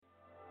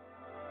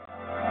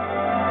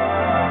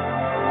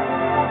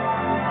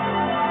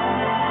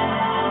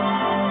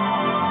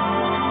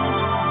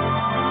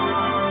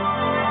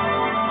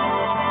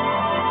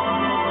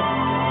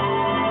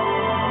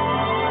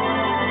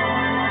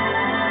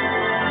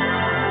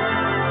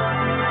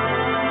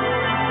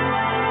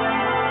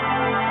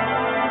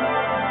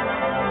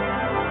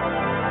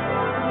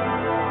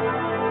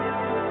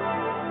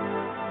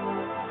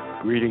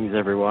Greetings,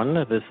 everyone.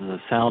 This is a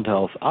Sound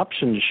Health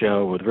Options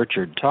Show with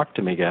Richard Talk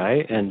to Me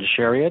Guy and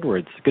Sherry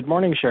Edwards. Good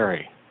morning,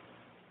 Sherry.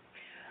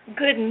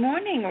 Good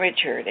morning,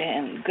 Richard,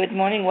 and good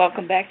morning.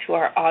 Welcome back to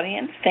our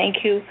audience.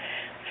 Thank you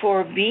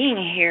for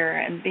being here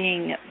and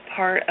being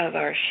part of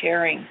our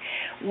sharing.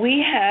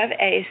 We have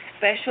a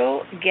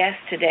special guest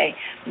today.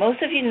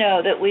 Most of you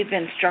know that we've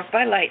been struck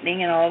by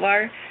lightning and all of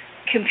our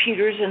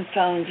computers and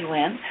phones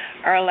went.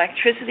 Our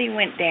electricity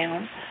went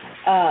down.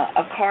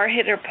 A car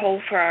hit our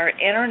pole for our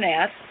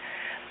internet.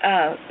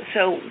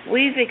 So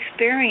we've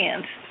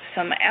experienced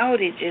some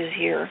outages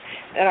here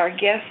that our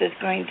guest is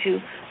going to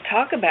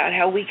talk about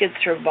how we could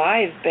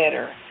survive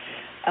better.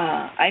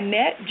 I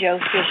met Joe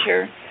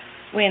Fischer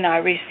when I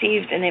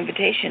received an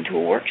invitation to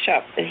a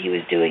workshop that he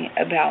was doing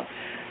about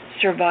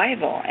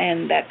survival,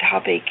 and that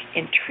topic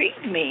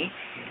intrigued me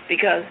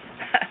because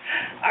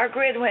our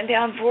grid went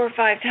down 4 or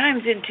 5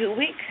 times in 2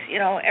 weeks.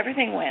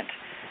 Everything went.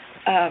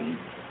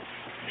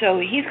 So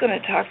he's going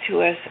to talk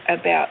to us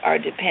about our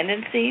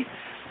dependency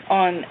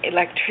on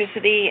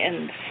electricity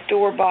and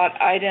store-bought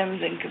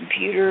items and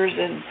computers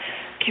and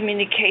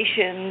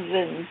communications.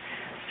 And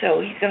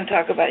so he's going to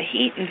talk about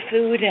heat and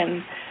food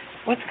and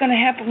what's going to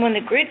happen when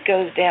the grid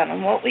goes down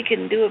and what we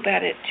can do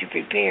about it to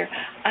prepare.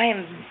 I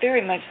am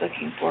very much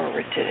looking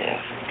forward to this.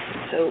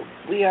 So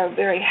we are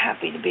very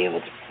happy to be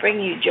able to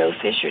bring you Joe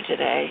Fischer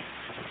today,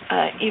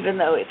 even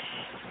though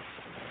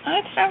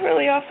it's not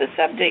really off the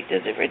subject,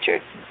 is it,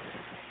 Richard?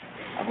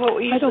 What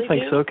we usually I don't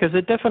think so, because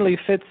it definitely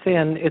fits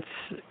in.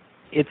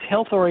 It's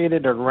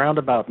health-oriented or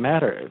roundabout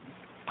matter.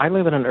 I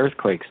live in an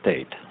earthquake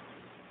state.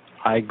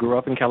 I grew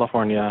up in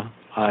California.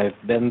 I've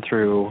been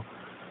through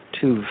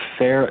 2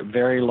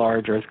 very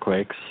large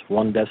earthquakes.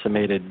 One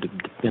decimated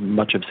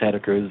much of Santa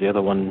Cruz. The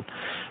other one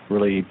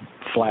really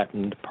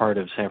flattened part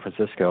of San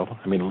Francisco.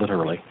 I mean,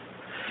 literally.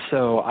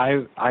 So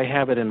I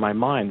have it in my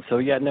mind. So,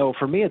 yeah, no,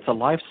 for me it's a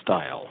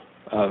lifestyle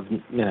of,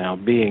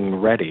 being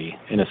ready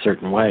in a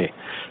certain way.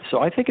 So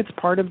I think it's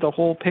part of the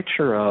whole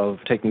picture of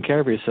taking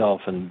care of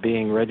yourself and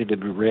being ready to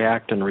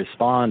react and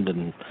respond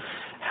and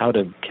how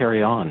to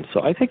carry on.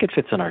 So I think it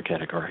fits in our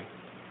category.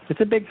 It's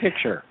a big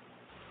picture.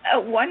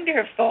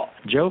 Wonderful.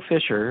 Joe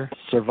Fischer,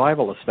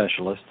 survivalist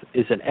specialist,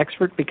 is an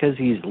expert because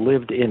he's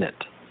lived in it.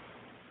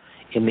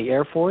 In the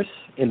Air Force,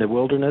 in the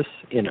wilderness,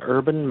 in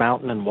urban,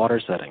 mountain, and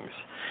water settings.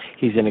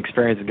 He's an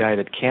experienced guide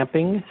at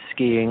camping,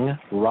 skiing,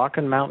 rock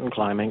and mountain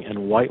climbing,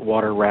 and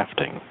whitewater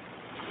rafting.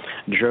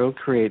 Joe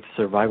creates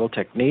survival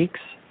techniques,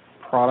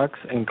 products,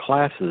 and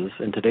classes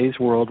in today's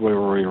world where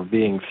we're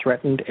being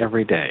threatened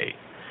every day.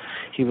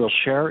 He will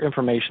share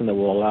information that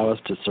will allow us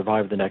to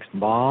survive the next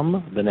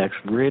bomb, the next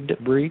grid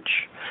breach,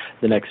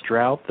 the next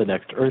drought, the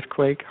next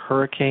earthquake,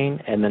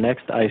 hurricane, and the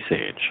next ice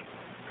age.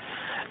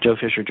 Joe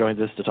Fischer joins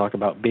us to talk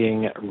about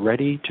being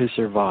ready to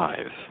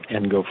survive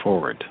and go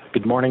forward.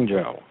 Good morning,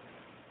 Joe.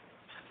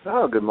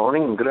 Oh, good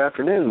morning and good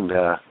afternoon,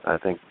 I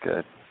think,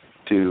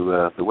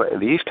 to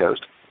the East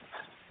Coast.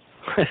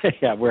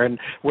 Yeah, we're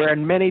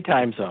in many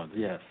time zones,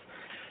 yes.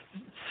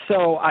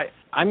 So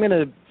I'm going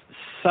to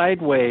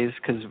sideways,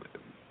 because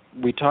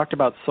we talked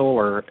about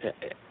solar.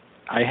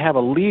 I have a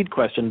lead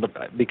question,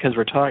 but because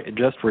we're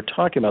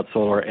talking about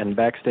solar, and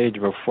backstage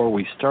before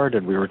we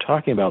started, we were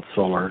talking about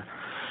solar.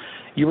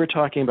 You were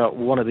talking about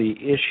one of the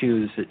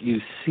issues that you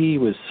see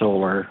with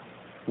solar,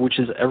 which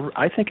is,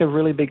 I think, a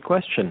really big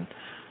question.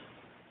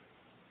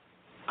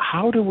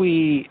 How do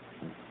we?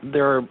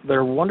 There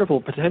are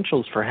wonderful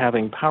potentials for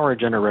having power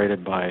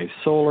generated by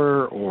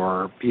solar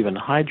or even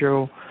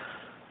hydro.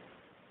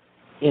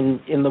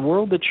 In the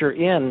world that you're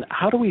in,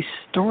 how do we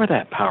store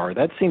that power?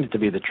 That seems to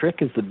be the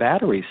trick. Is the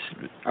batteries?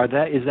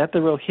 Is that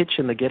the real hitch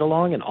in the get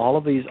along in all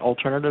of these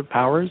alternative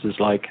powers? Is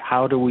like,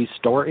 how do we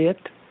store it?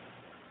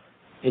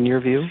 In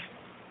your view?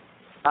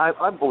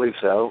 I believe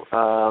so.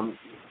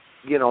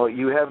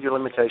 You have your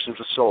limitations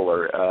with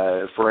solar.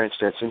 For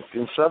instance,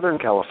 in Southern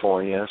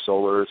California,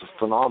 solar is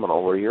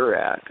phenomenal where you're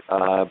at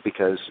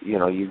because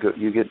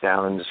you get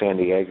down in the San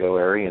Diego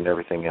area and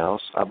everything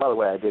else. By the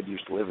way, I did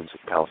used to live in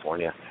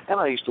California, and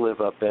I used to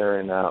live up there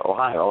in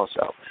Ohio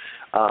also.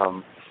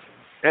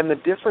 And the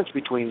difference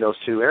between those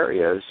 2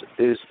 areas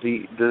is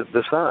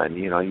the sun.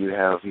 You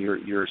have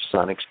your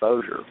sun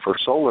exposure. For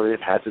solar,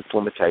 it has its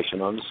limitation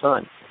on the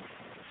sun.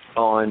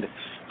 On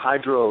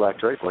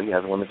hydroelectric, well, you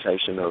have a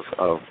limitation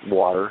of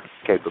water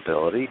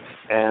capability,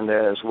 and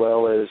as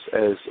well as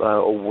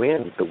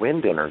the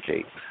wind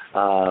energy.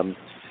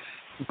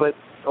 But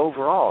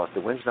overall, if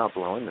the wind's not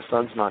blowing, the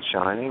sun's not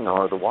shining,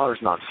 or the water's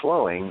not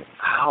flowing,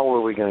 how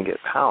are we going to get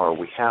power?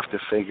 We have to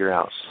figure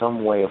out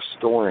some way of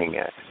storing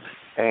it.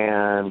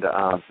 And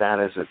that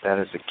is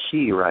a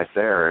key right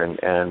there,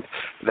 and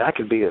that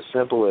could be as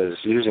simple as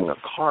using a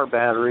car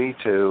battery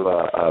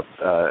to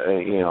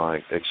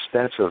an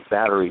extensive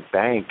battery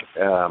bank.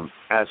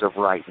 As of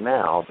right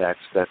now,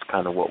 that's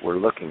kind of what we're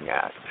looking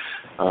at.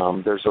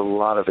 There's a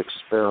lot of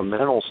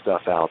experimental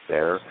stuff out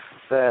there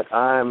that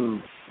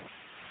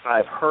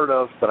I've heard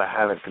of, but I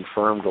haven't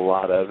confirmed a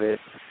lot of it.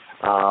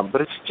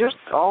 But it's just,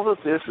 all of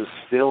this is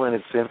still in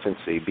its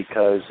infancy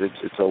because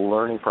it's a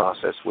learning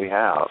process we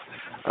have.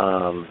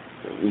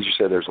 As you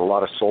said, there's a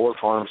lot of solar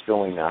farms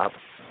going up,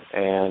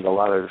 and a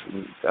lot of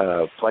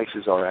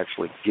places are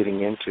actually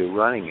getting into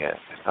running it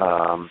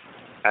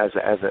as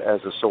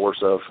a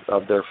source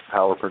of their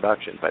power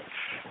production. But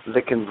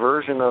the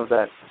conversion of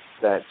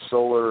that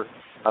solar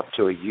up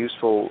to a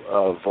useful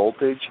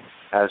voltage,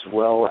 as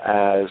well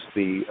as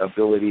the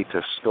ability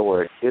to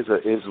store it, is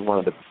one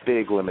of the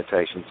big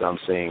limitations I'm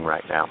seeing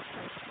right now.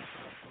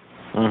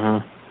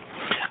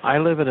 Mm-hmm. I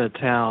live in a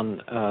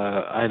town.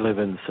 I live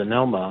in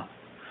Sonoma,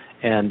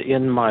 and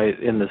in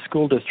the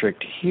school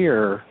district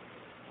here,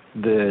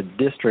 the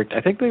district,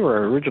 I think they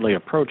were originally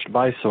approached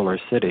by Solar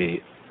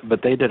City,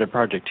 but they did a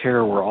project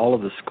here where all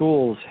of the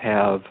schools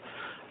have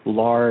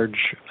large,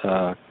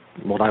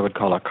 what I would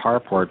call a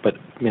carport, but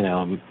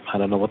I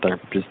don't know what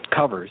they're, just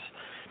covers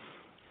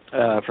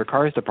for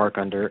cars to park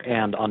under,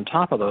 and on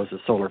top of those is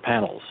solar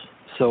panels.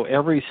 So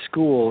every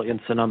school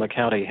in Sonoma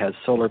County has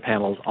solar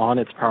panels on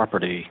its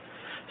property,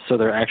 so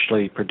they're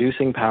actually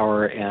producing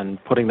power and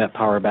putting that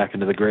power back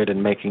into the grid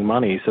and making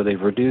money. So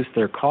they've reduced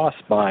their costs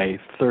by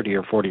 30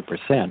 or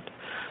 40%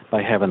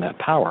 by having that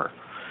power.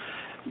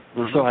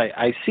 Mm-hmm. So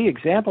I see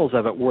examples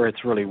of it where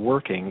it's really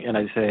working, and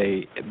I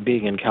say,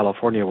 being in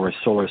California where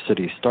Solar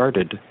City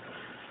started,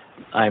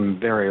 I'm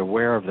very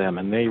aware of them,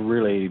 and they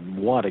really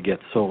want to get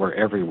solar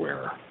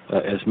everywhere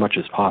as much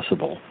as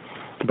possible.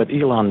 But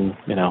Elon,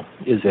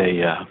 is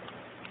a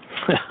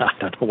I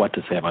don't know what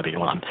to say about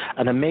Elon.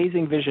 An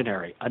amazing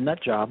visionary, a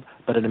nut job,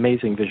 but an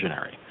amazing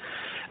visionary.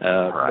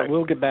 Right. But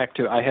we'll get back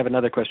to, I have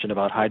another question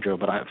about hydro,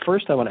 but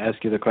first I want to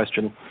ask you the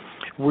question,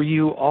 were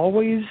you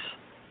always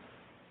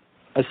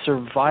a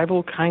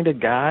survival kind of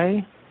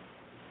guy?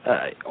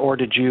 Or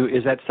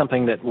is that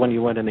something that when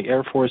you went in the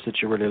Air Force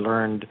that you really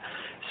learned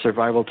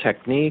survival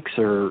techniques,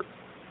 or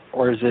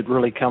does it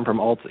really come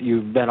from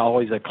you've been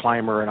always a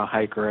climber and a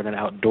hiker and an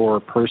outdoor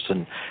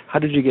person? How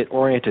did you get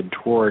oriented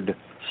toward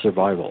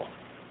survival?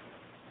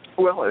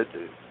 Well,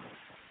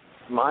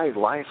 my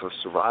life of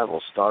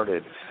survival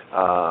started,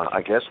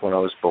 I guess, when I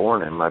was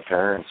born, and my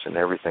parents and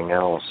everything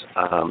else.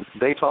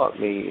 They taught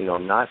me,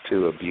 not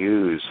to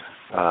abuse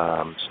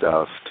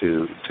stuff,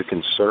 to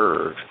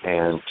conserve,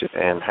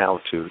 and how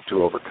to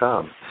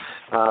overcome.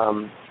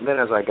 Then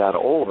as I got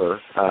older,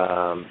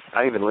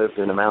 I even lived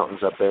in the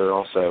mountains up there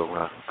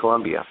also,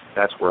 Columbia.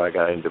 That's where I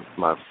got into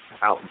my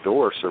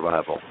outdoor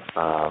survival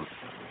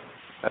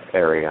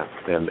area,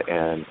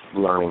 and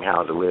learning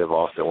how to live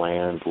off the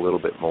land a little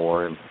bit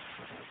more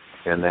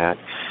and that.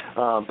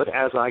 But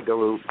as I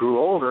grew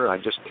older, I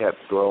just kept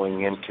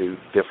growing into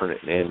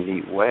different and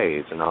neat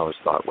ways, and I always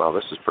thought, well,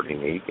 this is pretty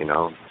neat,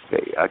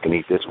 I can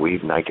eat this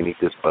weed and I can eat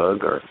this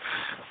bug, or,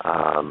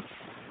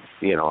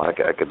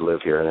 I could live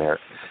here and there.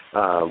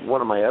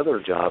 One of my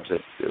other jobs that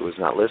it was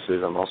not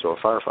listed, I'm also a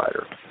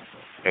firefighter.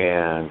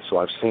 And so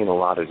I've seen a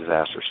lot of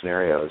disaster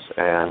scenarios,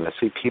 and I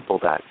see people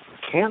that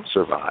can't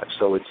survive.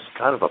 So it's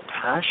kind of a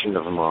passion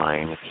of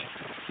mine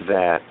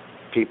that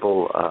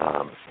people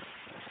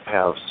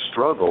have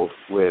struggled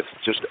with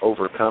just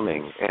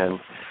overcoming. And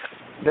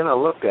then I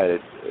looked at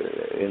it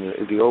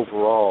in the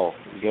overall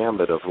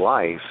gambit of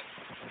life.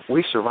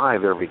 We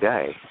survive every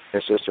day.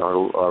 It's just our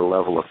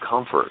level of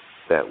comfort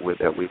that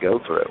we go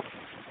through.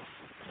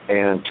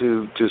 And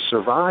to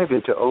survive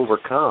and to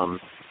overcome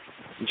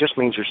just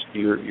means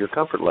your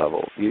comfort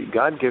level.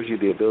 God gives you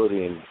the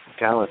ability and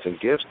talents and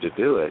gifts to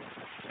do it.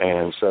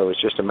 And so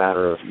it's just a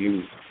matter of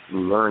you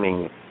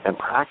learning and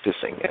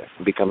practicing it,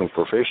 becoming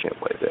proficient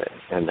with it,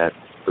 and that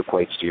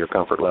equates to your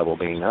comfort level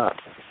being up.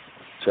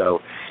 So,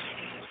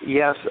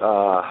 yes,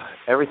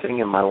 everything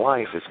in my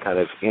life has kind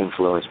of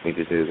influenced me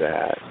to do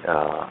that,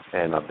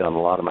 and I've done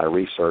a lot of my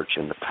research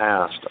in the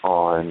past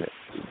on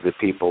the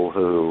people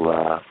who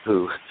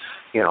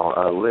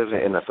live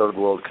in the third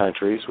world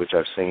countries, which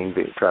I've seen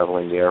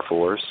traveling the Air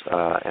Force,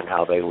 and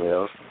how they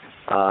live,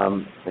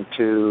 and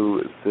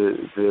to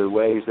the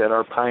ways that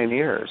our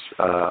pioneers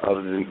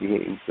of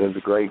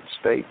the great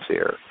states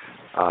here,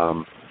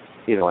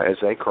 as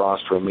they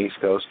crossed from East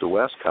Coast to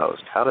West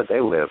Coast, how did they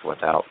live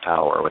without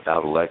power,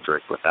 without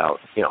electric, without,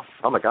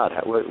 oh my God,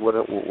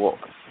 what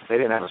they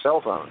didn't have a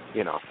cell phone,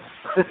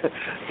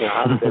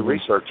 how did they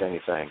research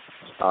anything?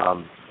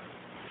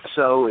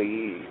 So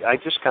I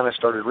just kind of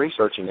started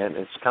researching it, and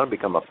it's kind of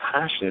become a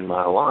passion in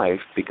my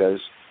life because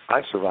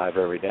I survive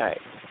every day.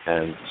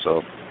 And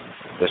so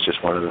that's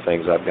just one of the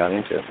things I've got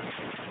into.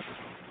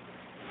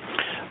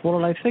 Well,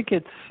 and I think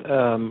it's,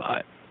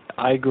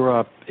 I grew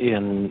up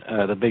in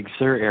the Big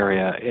Sur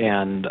area,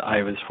 and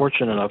I was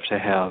fortunate enough to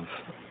have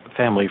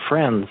family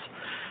friends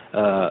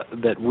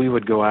that we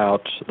would go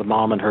out, the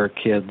mom and her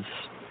kids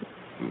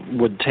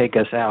would take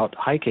us out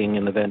hiking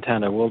in the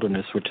Ventana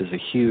Wilderness, which is a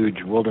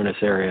huge wilderness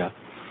area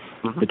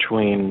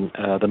between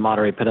the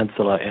Monterey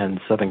Peninsula and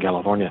Southern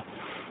California.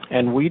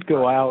 And we'd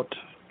go out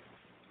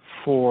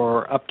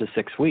for up to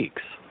 6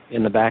 weeks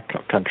in the back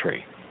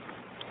country,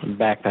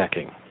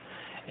 backpacking.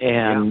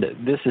 And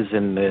this is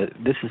in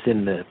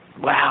the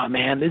wow,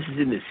 man, this is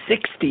in the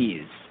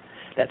 60s.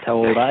 That's how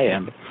old I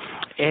am.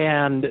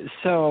 And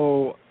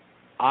so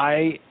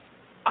I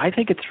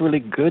think it's really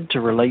good to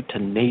relate to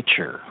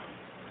nature.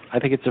 I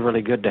think it's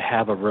really good to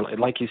have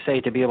like you say,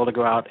 to be able to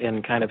go out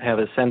and kind of have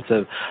a sense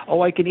of,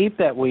 oh, I can eat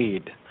that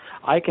weed.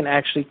 I can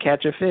actually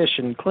catch a fish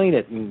and clean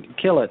it and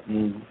kill it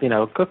and,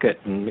 cook it.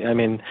 And I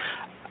mean,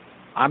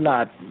 I'm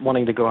not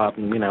wanting to go out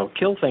and,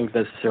 kill things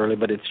necessarily,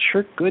 but it's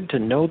sure good to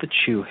know that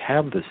you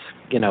have this,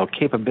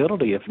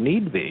 capability if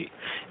need be.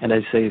 And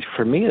I say,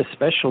 for me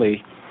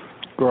especially,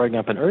 growing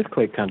up in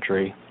earthquake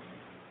country,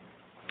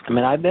 I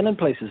mean, I've been in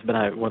places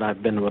when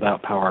I've been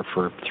without power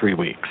for 3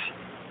 weeks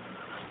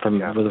as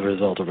a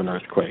result of an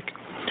earthquake.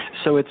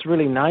 So it's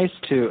really nice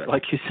to,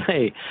 like you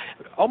say,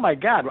 oh my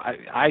God,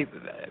 I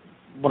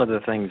one of the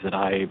things that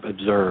I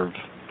observe,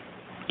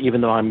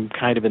 even though I'm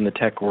kind of in the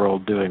tech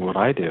world doing what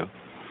I do,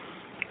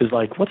 is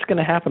like, what's going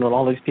to happen when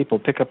all these people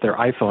pick up their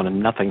iPhone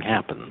and nothing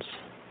happens?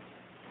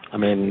 I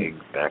mean,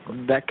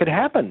 exactly. That could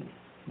happen.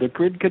 The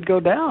grid could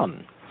go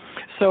down.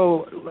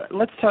 So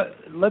let's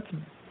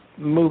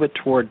move it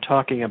toward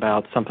talking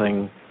about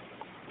something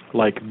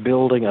like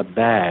building a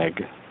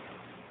bag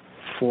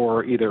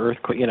for either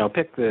earthquake.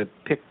 Pick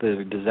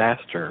the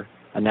disaster,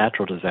 a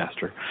natural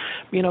disaster.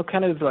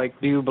 Kind of like,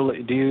 do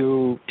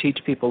you teach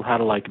people how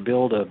to like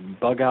build a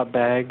bug out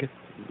bag?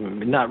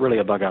 Not really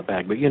a bug out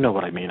bag, but you know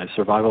what I mean, a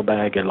survival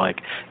bag, and like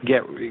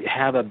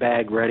have a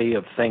bag ready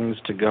of things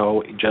to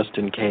go just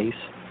in case.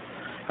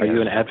 Are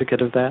you an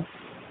advocate of that?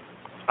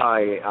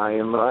 I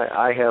am.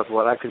 I have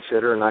what I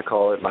consider, and I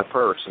call it my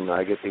purse, and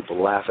I get people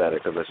to laugh at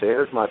it because I say,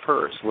 "Here's my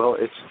purse." Well,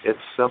 it's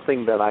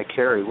something that I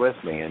carry with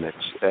me, and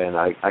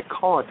I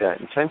call it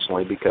that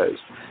intentionally because,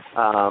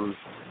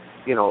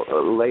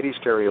 ladies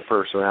carry a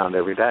purse around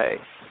every day.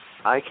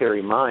 I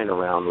carry mine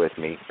around with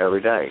me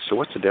every day. So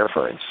what's the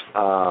difference?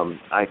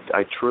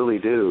 I truly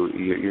do.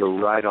 You're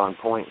right on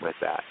point with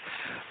that.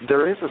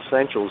 There is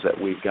essentials that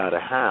we've got to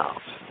have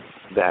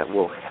that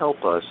will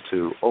help us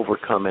to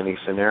overcome any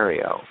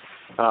scenario.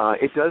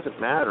 It doesn't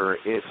matter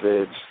if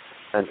it's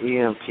an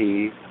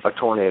EMP, a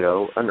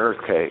tornado, an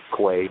earthquake,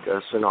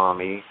 a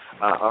tsunami,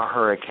 a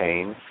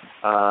hurricane,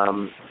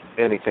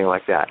 anything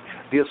like that.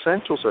 The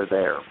essentials are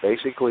there.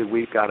 Basically,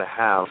 we've got to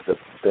have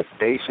the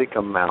basic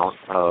amount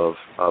of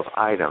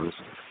items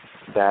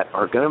that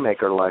are going to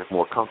make our life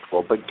more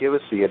comfortable, but give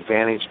us the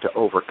advantage to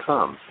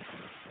overcome.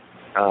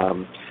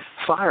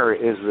 Fire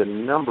is the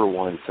number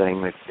one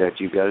thing that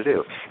you've got to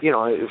do.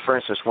 For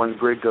instance, when the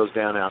grid goes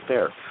down out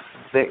there,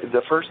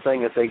 the first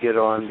thing that they get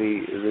on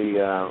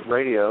the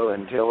radio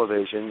and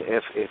television,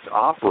 if it's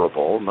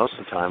operable, most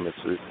of the time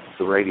it's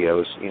the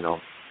radios,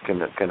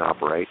 can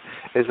operate,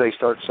 is they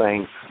start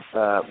saying,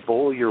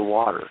 boil your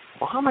water.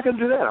 Well, how am I going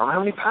to do that? I don't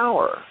have any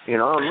power.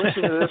 I'm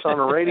listening to this on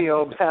a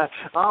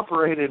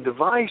radio-operated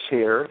device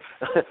here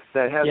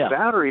that has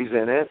batteries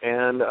in it,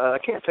 and I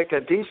can't take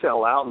that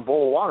D-cell out and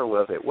boil water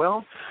with it.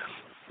 Well,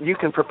 you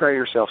can prepare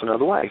yourself in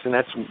other ways, and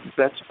that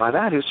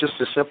is just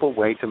a simple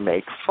way to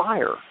make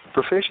fire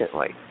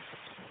proficiently.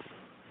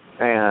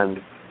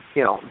 And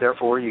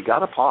therefore, you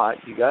got a pot,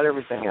 you got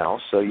everything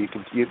else, so you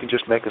can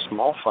just make a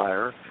small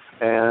fire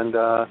and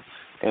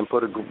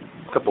put a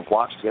couple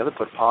blocks together,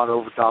 put a pot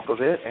over top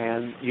of it,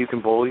 and you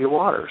can boil your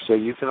water, so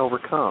you can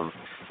overcome.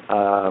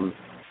 A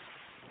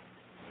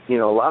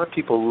lot of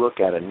people look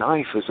at a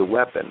knife as a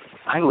weapon.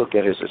 I look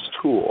at it as a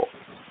tool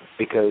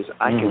because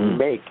I can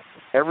make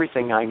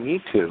everything I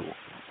need to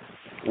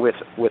with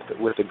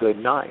a good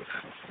knife.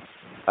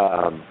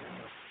 I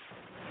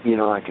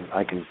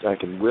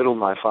can whittle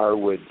my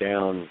firewood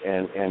down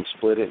and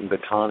split it and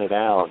baton it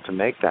out to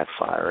make that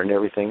fire and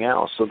everything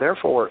else. So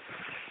therefore,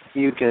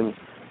 you can,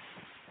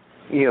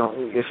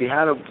 if you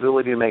had the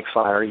ability to make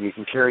fire, you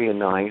can carry a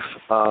knife.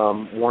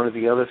 One of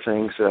the other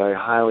things that I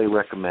highly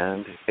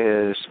recommend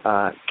is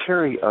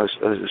carry a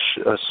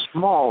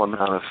small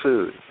amount of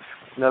food.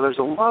 Now, there's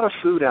a lot of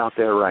food out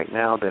there right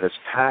now that is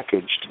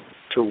packaged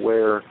to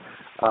where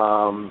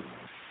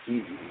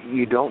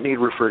you don't need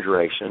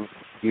refrigeration.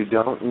 You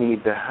don't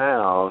need to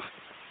have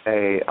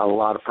a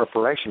lot of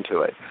preparation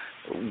to it.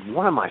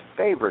 One of my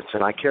favorites,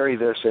 and I carry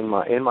this in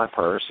my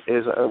purse,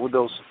 is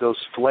those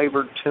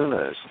flavored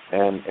tunas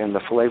and the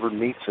flavored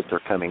meats that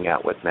they're coming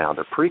out with now.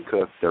 They're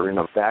pre-cooked. They're in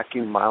a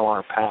vacuum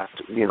Mylar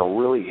packed,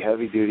 really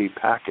heavy duty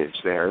package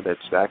there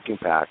that's vacuum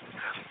packed.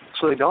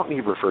 So they don't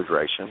need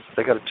refrigeration.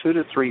 They got a 2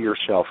 to 3 year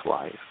shelf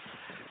life,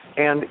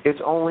 and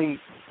it's only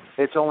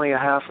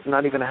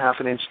not even a half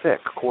an inch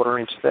thick, quarter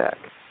inch thick.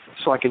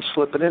 So I can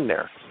slip it in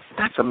there.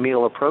 That's a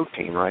meal of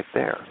protein right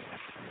there.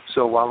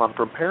 So while I'm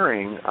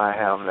preparing, I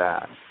have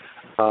that.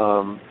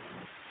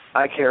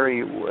 I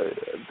carry.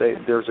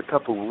 There's a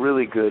couple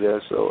really good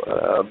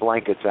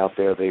blankets out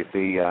there.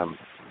 The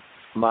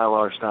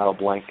Mylar style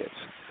blankets.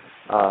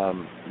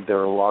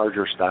 They're a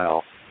larger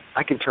style.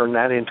 I can turn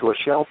that into a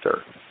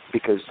shelter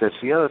because that's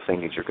the other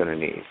thing that you're going to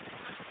need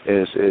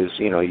is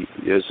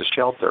a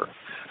shelter.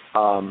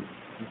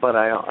 But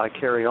I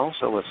carry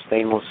also a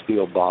stainless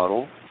steel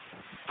bottle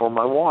for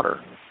my water.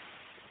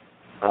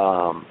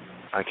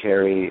 I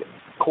carry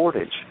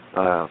cordage,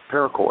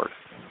 paracord,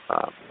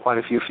 quite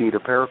a few feet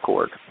of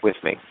paracord with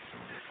me.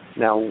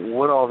 Now,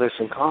 what all this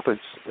encompasses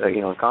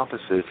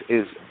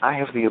is I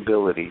have the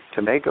ability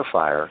to make a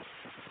fire,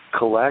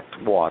 collect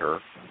water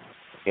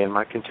in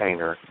my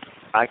container.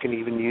 I can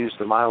even use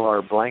the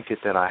Mylar blanket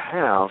that I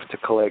have to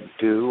collect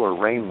dew or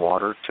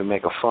rainwater to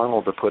make a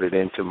funnel to put it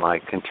into my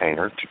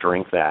container to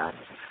drink that.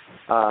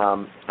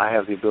 I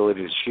have the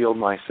ability to shield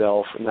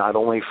myself not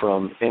only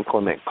from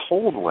inclement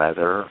cold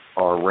weather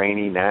or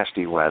rainy,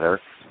 nasty weather,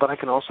 but I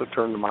can also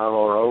turn the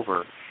Mylar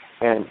over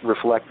and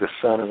reflect the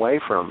sun away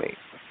from me.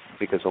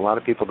 Because a lot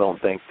of people don't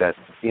think that,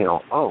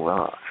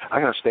 I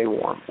got to stay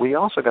warm. We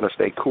also got to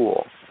stay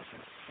cool.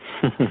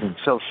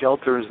 So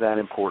shelter is that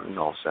important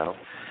also.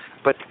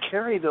 But to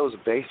carry those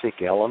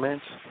basic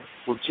elements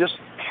will just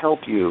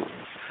help you.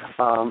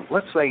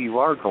 Let's say you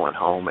are going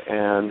home,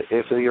 and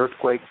if the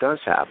earthquake does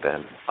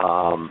happen,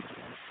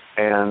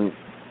 and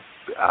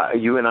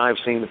you and I have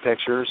seen the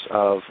pictures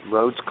of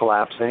roads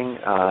collapsing,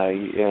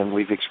 and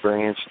we've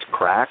experienced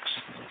cracks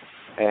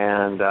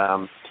and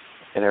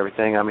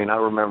everything. I mean, I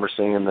remember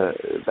seeing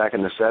back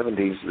in the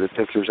 70s the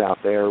pictures out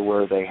there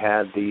where they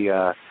had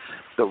the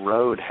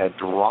road had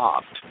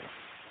dropped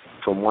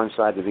from one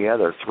side to the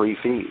other 3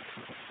 feet,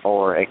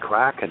 or a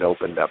crack had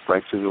opened up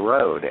right through the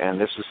road, and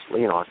this is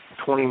a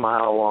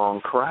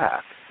 20-mile-long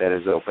crack that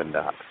has opened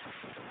up.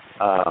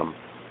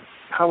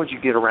 How would you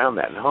get around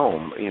that at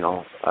home?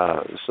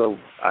 So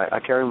I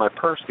carry my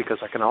purse because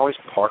I can always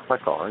park my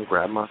car and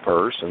grab my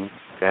purse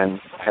and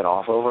head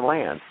off over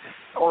land,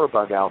 or a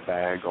bug-out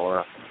bag,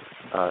 or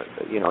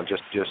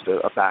just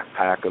a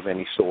backpack of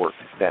any sort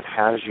that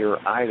has your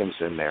items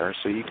in there,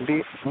 so you can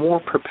be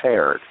more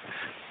prepared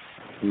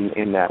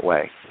in that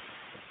way.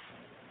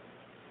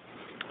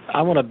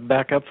 I want to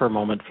back up for a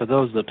moment. For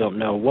those that don't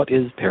know, what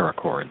is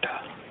paracord?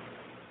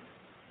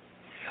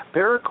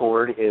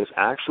 Paracord is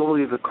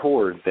actually the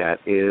cord that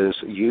is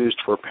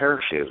used for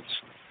parachutes.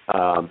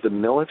 The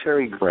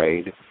military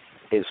grade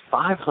is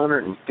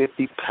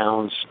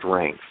 550-pound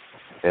strength.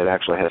 It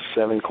actually has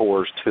 7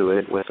 cores to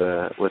it with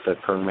a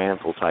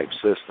Kernmantle type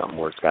system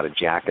where it's got a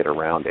jacket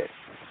around it.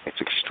 It's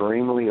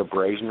extremely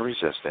abrasion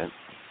resistant,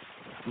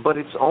 but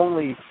it's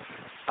only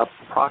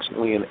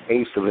approximately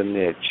 1/8 of an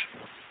inch.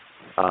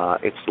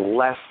 It's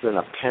less than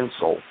a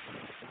pencil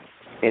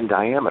in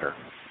diameter.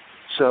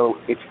 So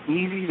it's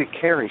easy to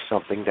carry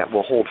something that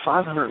will hold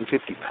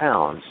 550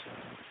 pounds.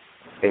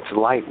 It's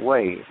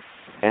lightweight,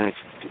 and it's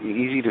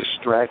easy to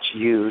stretch,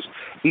 use.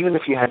 Even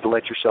if you had to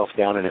let yourself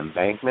down an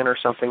embankment or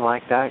something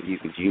like that, you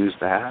could use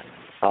that.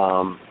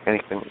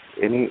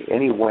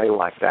 Any way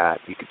like that,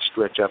 you could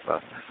stretch up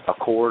a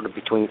cord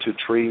between 2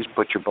 trees,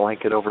 put your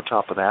blanket over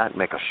top of that,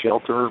 make a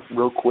shelter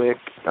real quick,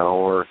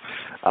 or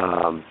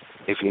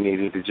if you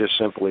needed to just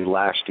simply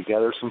lash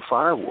together some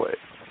firewood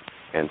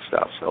and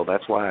stuff. So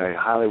that's why I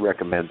highly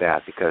recommend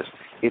that, because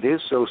it is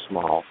so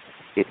small,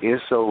 it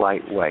is so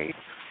lightweight,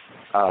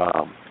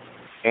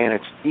 and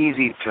it's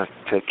easy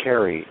to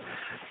carry.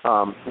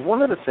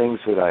 One of the things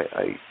that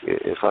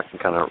if I can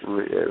kind of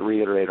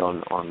reiterate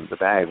on the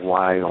bag,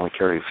 why I only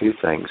carry a few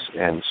things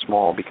and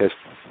small, because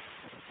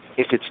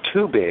if it's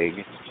too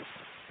big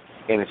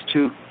and it's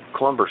too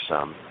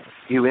cumbersome,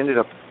 you ended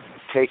up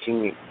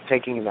taking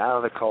it out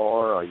of the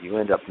car, or you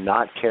end up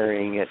not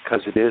carrying it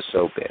because it is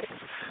so big.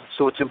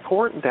 So it's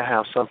important to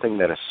have something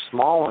that is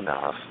small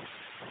enough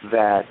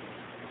that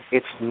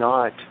it's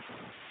not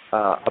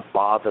a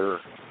bother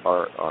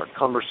or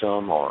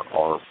cumbersome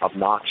or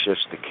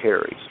obnoxious to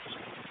carry.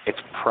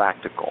 It's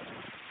practical.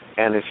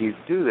 And if you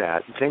do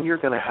that, then you're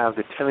going to have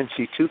the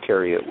tendency to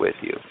carry it with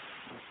you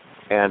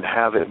and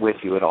have it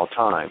with you at all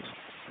times.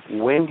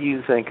 When do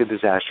you think a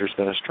disaster is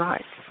going to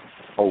strike?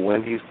 Or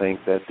when do you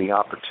think that the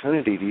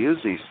opportunity to use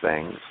these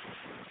things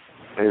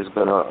is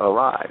going to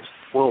arise?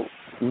 Well,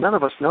 none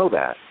of us know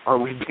that, or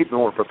we'd be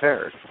more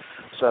prepared.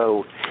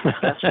 So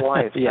that's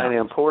why it's kind of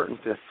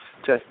important to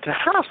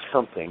have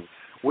something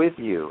with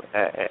you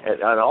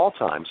at all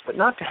times, but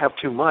not to have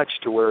too much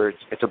to where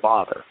it's a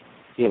bother,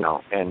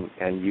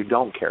 and you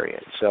don't carry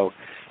it. So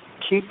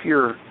keep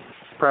your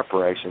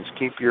preparations,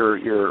 keep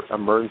your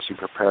emergency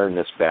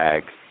preparedness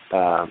bag.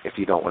 If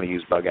you don't want to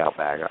use bug-out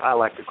bag, I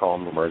like to call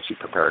them emergency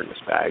preparedness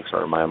bags,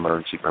 or my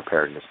emergency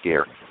preparedness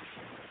gear.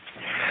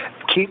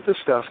 Keep the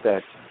stuff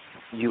that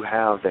you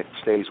have that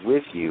stays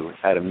with you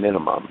at a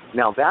minimum.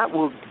 Now, that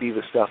will be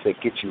the stuff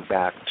that gets you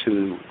back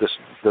to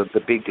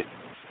the big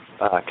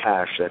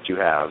cache that you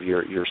have,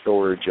 your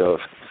storage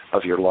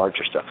of your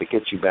larger stuff. It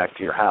gets you back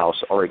to your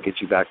house, or it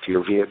gets you back to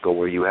your vehicle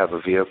where you have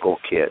a vehicle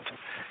kit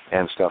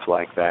and stuff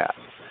like that.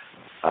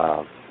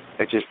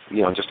 It's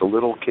just a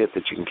little kit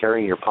that you can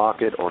carry in your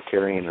pocket or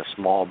carry in a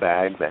small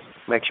bag that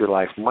makes your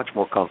life much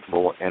more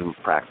comfortable and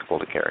practical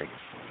to carry.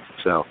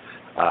 So,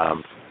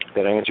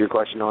 did I answer your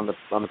question on the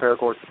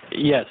paracord?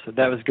 Yes,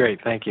 that was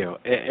great. Thank you.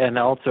 And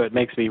also, it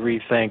makes me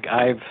rethink.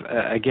 I've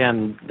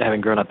again,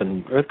 having grown up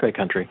in earthquake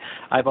country,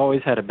 I've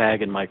always had a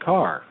bag in my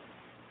car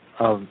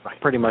of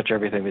pretty much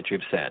everything that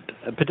you've said,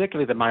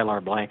 particularly the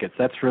Mylar blankets.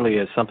 That's really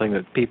something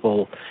that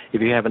people,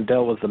 if you haven't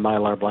dealt with the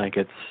Mylar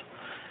blankets,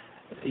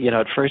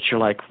 at first you're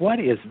like, what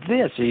is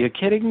this? Are you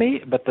kidding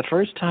me? But the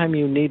first time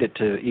you need it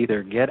to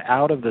either get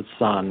out of the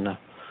sun,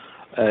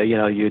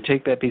 you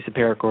take that piece of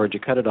paracord, you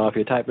cut it off,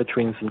 you tie it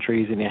between some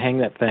trees, and you hang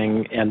that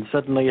thing, and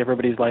suddenly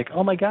everybody's like,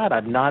 oh, my God,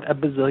 I'm not a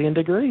bazillion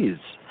degrees.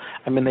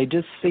 I mean, they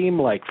just seem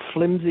like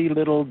flimsy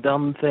little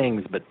dumb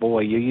things, but,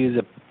 boy, you use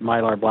a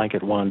Mylar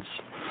blanket once.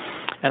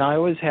 And I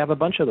always have a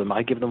bunch of them.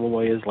 I give them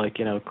away as, like,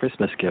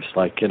 Christmas gifts.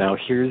 Like,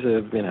 here's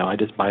I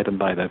just buy them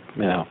by the,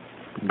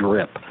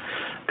 grip,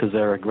 because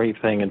they're a great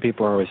thing, and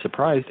people are always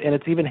surprised. And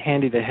it's even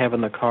handy to have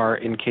in the car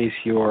in case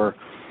you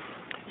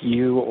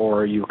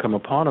come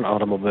upon an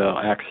automobile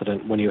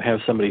accident when you have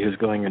somebody who's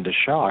going into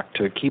shock.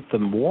 To keep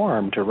them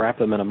warm, to wrap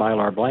them in a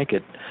Mylar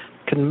blanket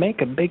can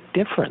make a big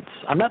difference.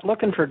 I'm not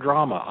looking for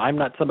drama. I'm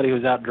not somebody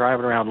who's out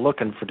driving around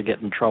looking to get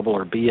in trouble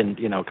or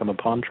come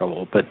upon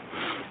trouble. But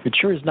it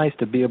sure is nice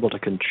to be able to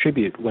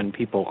contribute when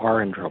people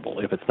are in trouble,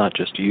 if it's not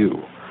just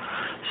you.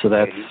 So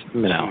that's,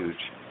 huge.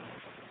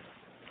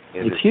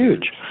 It's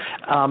huge.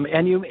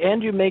 And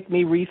you make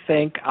me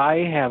rethink.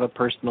 I have a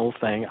personal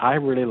thing. I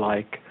really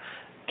like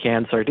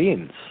canned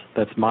sardines.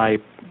 That's my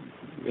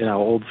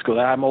old school.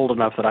 I'm old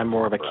enough that I'm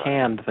more of a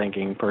canned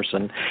thinking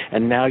person.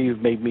 And now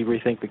you've made me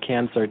rethink the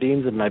canned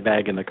sardines in my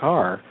bag in the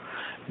car,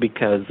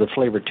 because the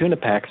flavored tuna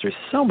packs are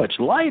so much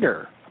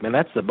lighter. I mean,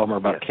 that's the bummer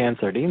about canned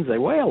sardines. They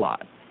weigh a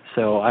lot.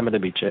 So I'm going to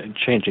be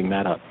changing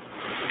that up.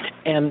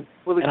 And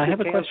I have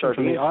a question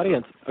from the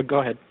audience.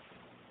 Go ahead.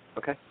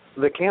 Okay.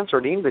 The canned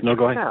sardine that you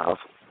have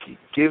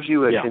gives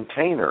you a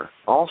container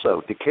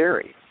also to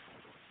carry.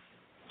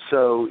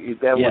 So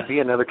that would be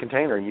another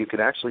container. You could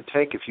actually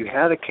take, if you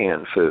had a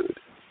canned food,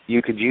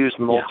 you could use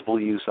multiple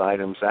use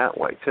items that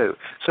way too.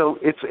 So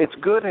it's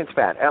good and it's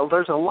bad.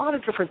 There's a lot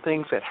of different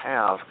things that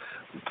have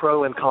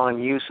pro and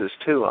con uses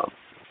to them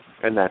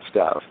and that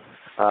stuff.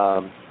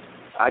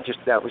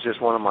 That was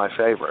just one of my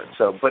favorites.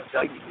 So, but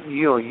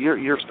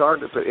your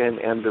start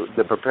and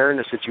the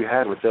preparedness that you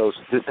had with those,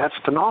 that's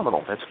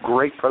phenomenal. That's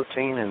great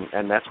protein,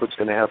 and that's what's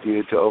going to help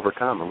you to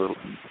overcome a little.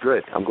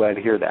 Good. I'm glad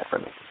to hear that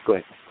from you. Go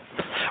ahead.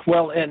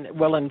 Well, and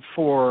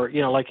for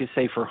like you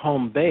say, for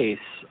home base,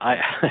 I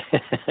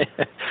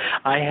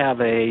I have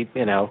a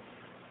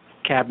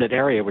cabinet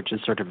area which is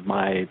sort of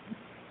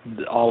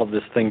all of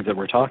these things that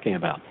we're talking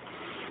about,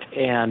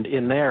 and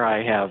in there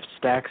I have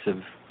stacks of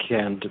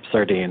canned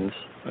sardines.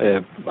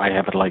 I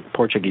have it like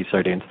Portuguese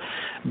sardines,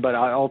 but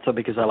I also,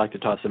 because I like to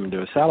toss them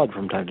into a salad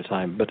from time to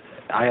time, but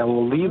I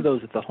will leave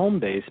those at the home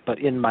base. But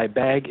in my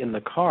bag in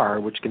the car,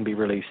 which can be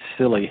really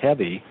silly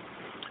heavy,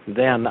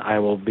 then I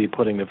will be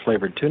putting the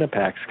flavored tuna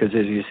packs, because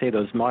as you say,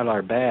 those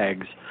Mylar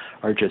bags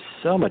are just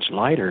so much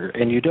lighter,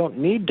 and you don't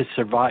need to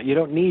survive. You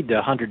don't need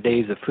 100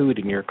 days of food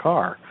in your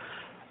car.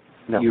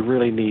 No. You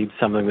really need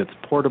something that's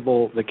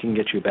portable that can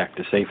get you back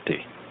to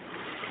safety.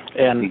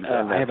 And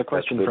I have a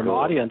question from the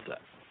audience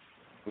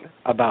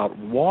about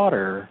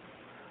water.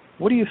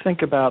 What do you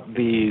think about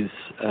these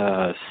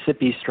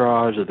sippy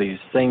straws, or these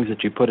things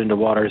that you put into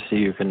water so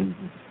you can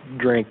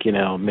drink,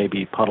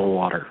 maybe puddle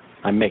water?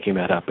 I'm making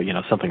that up, but,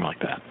 something like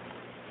that.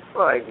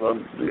 Right. Well,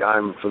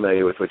 I'm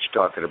familiar with what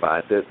you're talking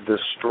about. The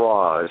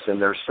straws,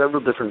 and there are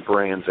several different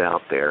brands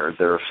out there.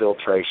 They're a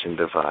filtration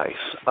device.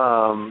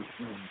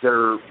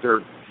 They're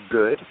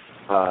good.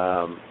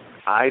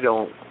 I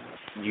don't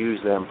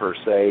use them per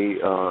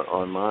se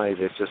on mine.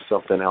 It's just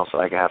something else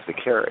I have to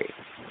carry.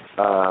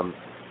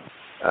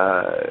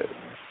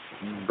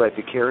 But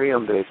to carry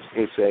them,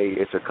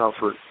 it's a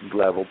comfort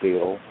level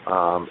deal,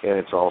 and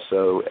it's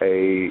also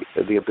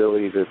the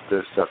ability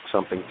to suck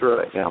something through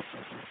it. Now,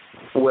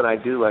 what I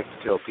do like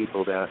to tell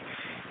people that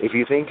if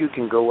you think you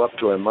can go up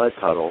to a mud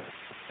puddle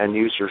and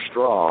use your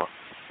straw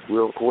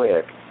real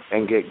quick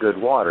and get good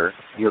water,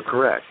 you're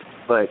correct.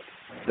 But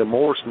the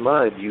more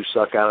mud you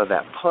suck out of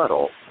that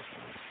puddle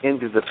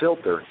into the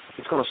filter,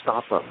 it's going to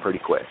stop up pretty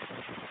quick.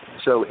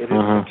 So it is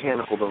a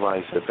mechanical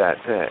device at that.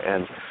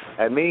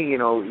 And me,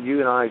 you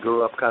and I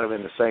grew up kind of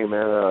in the same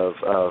era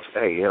of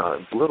hey,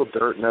 a little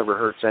dirt never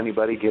hurts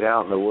anybody. Get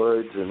out in the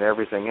woods and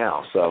everything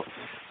else. So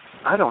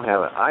I don't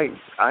have it.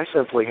 I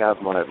simply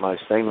have my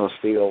stainless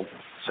steel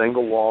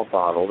single wall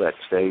bottle that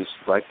stays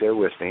right there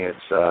with me.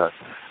 It's a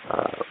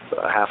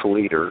half a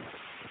liter.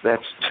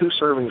 That's 2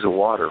 servings of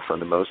water for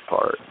the most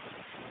part.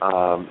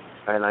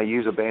 And I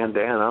use a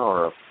bandana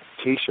or a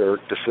T-shirt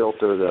to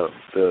filter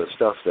the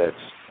stuff that's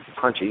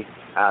crunchy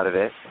out of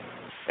it,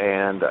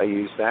 and I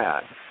use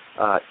that.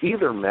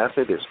 Either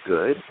method is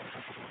good.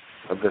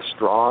 The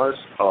straws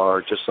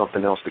are just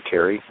something else to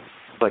carry,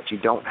 but you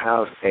don't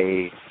have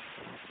a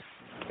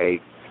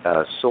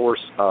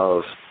source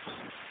of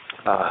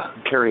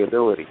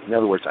carryability. In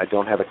other words, I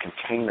don't have a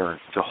container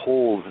to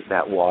hold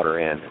that water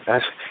in.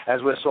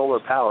 As with solar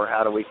power,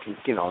 how do we,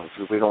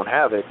 if we don't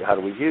have it, how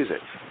do we use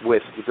it?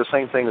 With the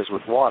same thing as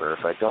with water.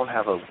 If I don't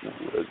have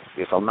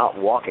if I'm not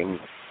walking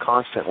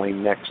constantly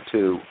next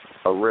to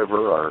a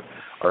river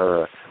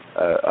or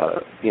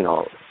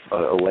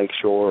a lake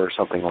shore or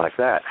something like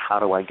that, how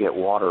do I get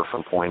water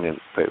from point A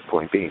to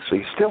point B? So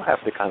you still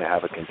have to kind of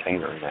have a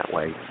container in that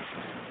way.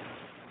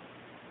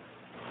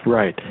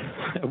 Right.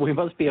 We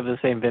must be of the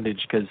same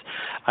vintage because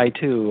I,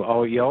 too,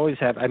 you always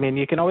have, I mean,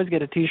 you can always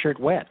get a T-shirt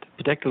wet,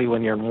 particularly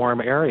when you're in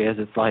warm areas.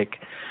 It's like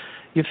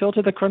you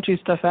filter the crunchy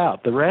stuff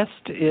out. The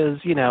rest is,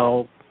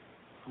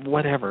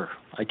 whatever.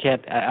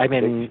 I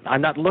mean,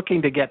 I'm not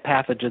looking to get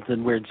pathogens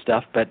and weird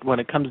stuff, but when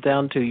it comes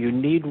down to you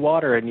need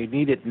water and you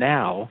need it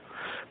now,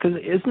 because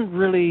isn't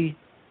really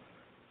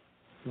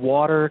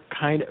water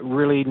kind of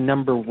really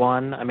number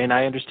one? I mean,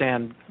 I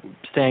understand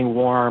staying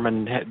warm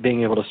and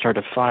being able to start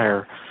a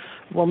fire.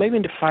 Well, maybe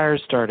the fire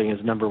starting is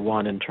number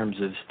one in terms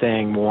of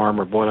staying warm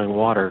or boiling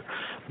water,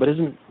 but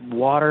isn't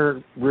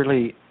water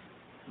really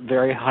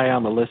very high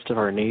on the list of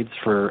our needs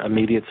for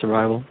immediate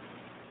survival?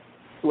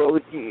 Well,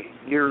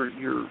 your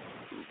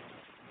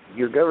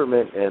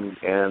government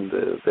and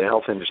the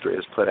health industry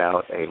has put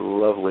out a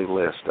lovely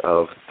list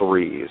of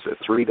 3s: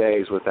 3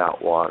 days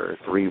without water,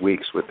 3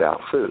 weeks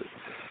without food.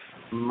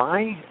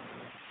 My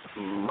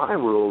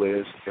rule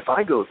is if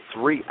I go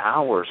 3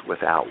 hours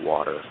without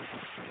water,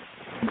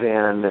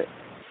 then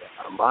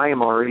I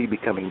am already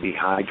becoming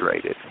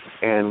dehydrated.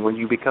 And when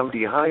you become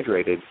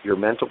dehydrated, your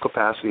mental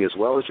capacity as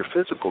well as your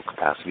physical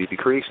capacity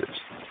decreases.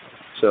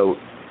 So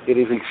it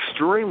is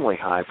extremely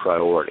high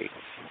priority.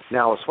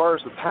 Now, as far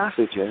as the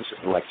pathogens,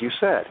 like you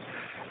said,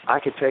 I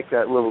could take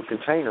that little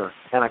container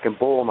and I can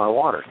boil my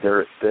water.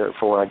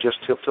 Therefore, I just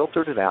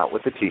filtered it out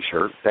with a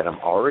T-shirt that I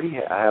already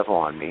have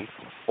on me,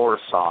 or a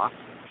sock,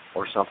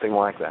 or something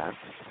like that.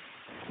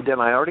 Then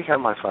I already have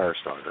my fire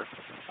starter.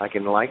 I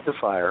can light the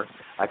fire.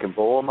 I can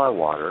boil my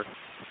water.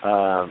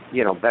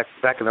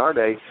 Back in our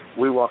day,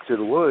 we walked through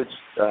the woods.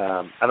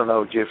 I don't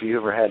know, Jeff, if you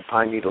ever had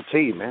pine needle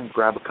tea, man.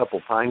 Grab a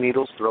couple pine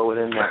needles, throw it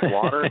in that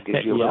water. It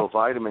gives you a little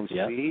vitamin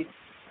C.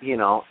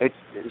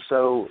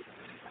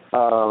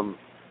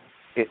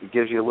 It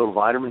gives you a little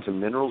vitamins and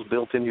minerals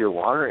built into your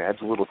water. It adds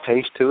a little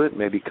taste to it,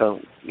 maybe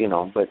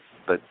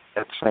but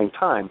at the same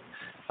time,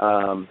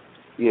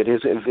 it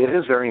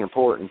is very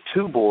important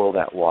to boil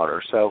that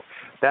water. So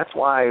that's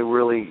why I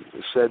really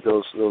said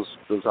those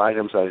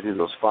items I did,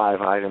 those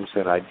 5 items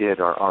that I did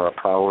are a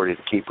priority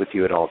to keep with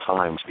you at all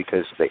times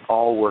because they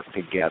all work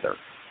together.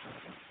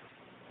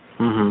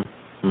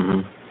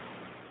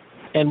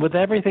 And with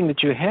everything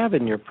that you have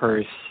in your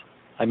purse,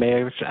 I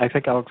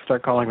think I'll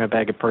start calling my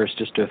bag a purse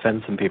just to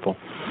offend some people.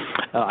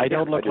 I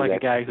don't look like a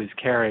guy who's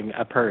carrying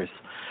a purse.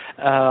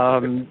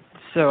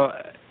 So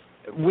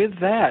with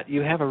that,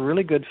 you have a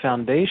really good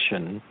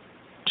foundation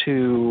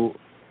to...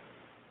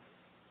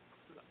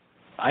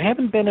 I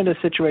haven't been in a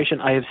situation,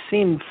 I have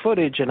seen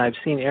footage and I've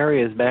seen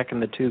areas back in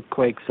the 2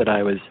 quakes that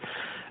I was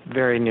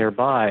very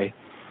nearby.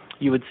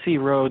 You would see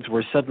roads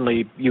where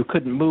suddenly you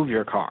couldn't move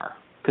your car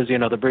because,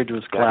 the bridge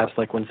was collapsed,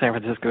 like when San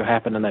Francisco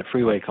happened and that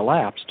freeway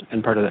collapsed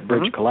and part of that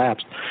bridge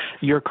collapsed.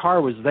 Your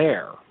car was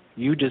there.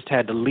 You just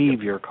had to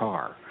leave your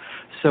car.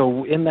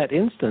 So in that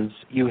instance,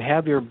 you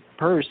have your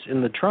purse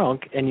in the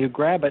trunk and you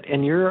grab it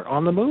and you're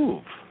on the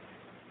move.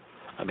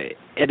 I mean,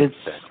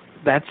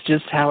 that's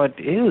just how it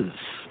is.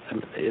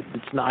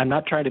 I'm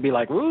not trying to be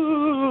like,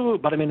 woo,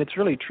 but I mean, it's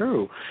really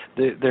true.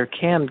 There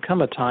can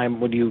come a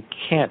time when you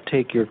can't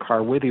take your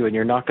car with you and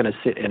you're not going to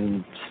sit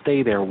and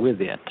stay there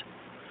with it.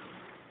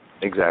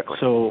 Exactly.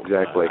 So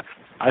exactly.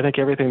 I think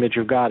everything that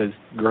you've got is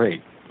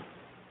great.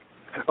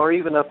 Or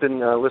even up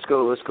in let's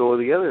go to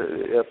the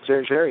other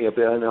upstairs area up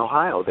in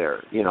Ohio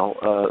there.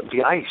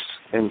 The ice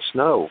and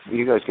snow.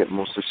 You guys get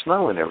mostly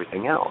snow and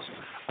everything else.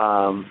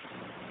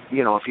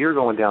 If you're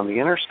going down the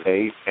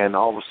interstate and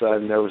all of a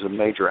sudden there was a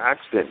major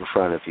accident in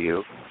front of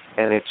you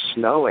and it's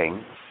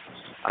snowing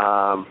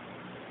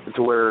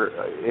to where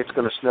it's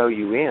going to snow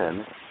you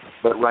in,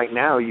 but right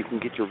now you can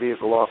get your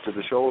vehicle off to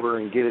the shoulder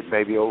and get it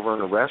maybe over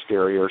in a rest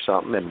area or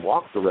something and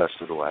walk the rest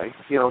of the way,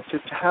 to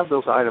have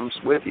those items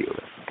with you.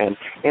 And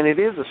it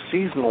is a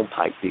seasonal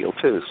type deal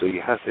too, so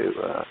you have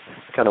to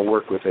kind of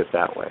work with it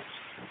that way.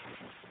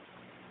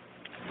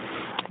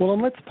 Well,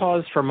 and let's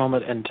pause for a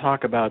moment and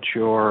talk about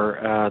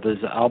your.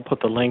 I'll put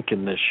the link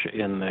in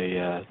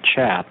the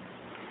chat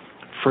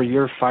for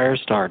your fire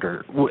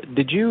starter.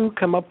 Did you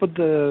come up with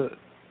the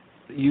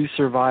You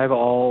Survive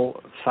All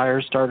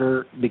fire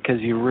starter because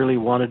you really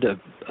wanted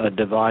a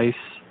device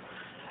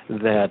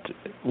that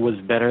was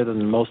better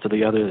than most of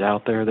the others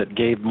out there that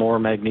gave more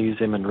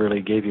magnesium and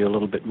really gave you a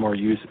little bit more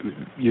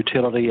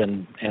utility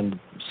and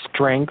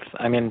strength?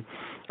 I mean,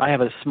 I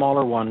have a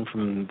smaller one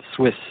from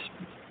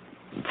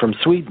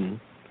Sweden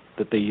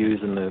that they use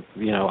in the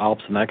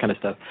Alps and that kind of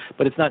stuff,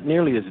 but it's not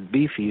nearly as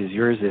beefy as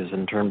yours is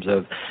in terms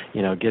of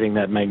getting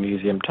that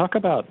magnesium. Talk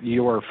about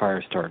your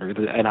fire starter,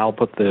 and I'll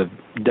put the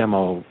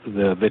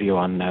video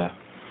on the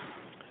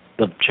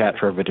chat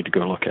for everybody to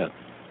go look at.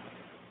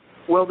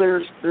 Well,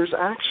 there's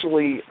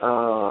actually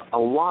a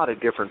lot of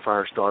different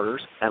fire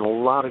starters and a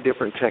lot of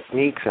different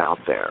techniques out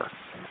there.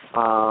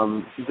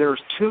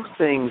 There's 2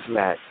 things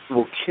that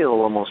will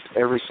kill almost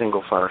every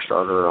single fire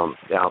starter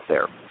out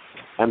there,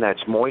 and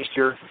that's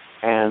moisture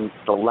and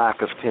the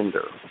lack of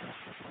tinder.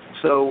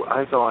 So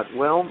I thought,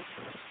 well,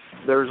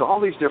 there's all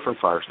these different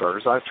fire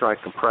starters. I've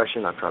tried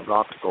compression, I've tried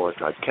optical, I've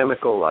tried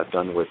chemical, I've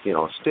done with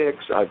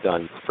sticks, I've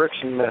done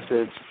friction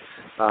methods,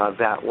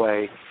 that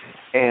way,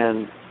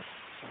 and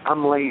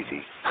I'm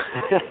lazy.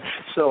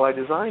 So I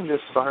designed this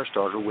fire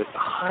starter with the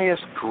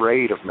highest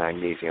grade of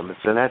magnesium,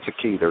 and that's a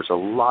key. There's a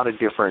lot of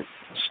different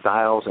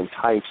styles and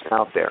types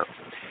out there.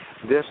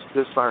 This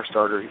fire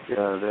starter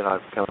that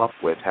I've come up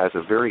with has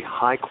a very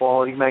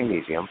high-quality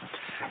magnesium,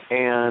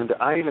 and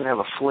I even have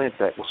a flint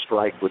that will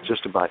strike with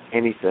just about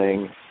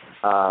anything,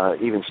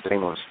 even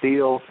stainless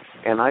steel,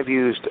 and I've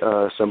used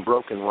some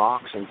broken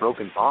rocks and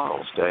broken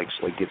bottles to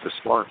actually get the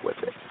spark with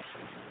it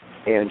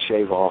and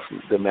shave off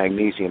the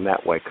magnesium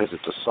that way, because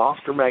it's a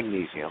softer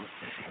magnesium.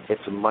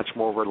 It's a much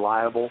more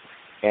reliable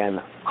and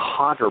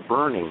hotter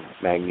burning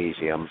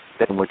magnesium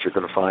than what you're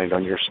going to find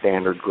on your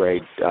standard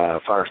grade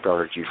fire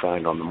starters you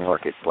find on the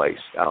marketplace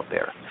out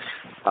there.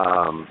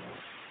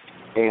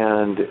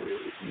 And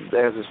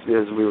as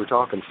we were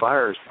talking,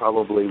 fire is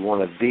probably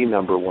one of the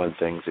number one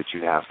things that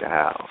you have to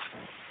have.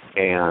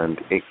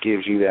 And it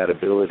gives you that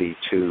ability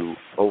to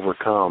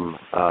overcome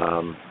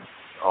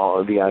all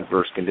of the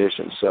adverse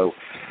conditions. So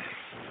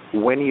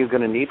when are you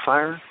going to need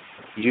fire?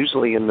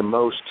 Usually in the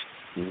most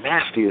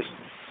nastiest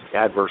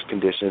adverse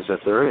conditions that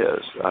there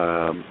is.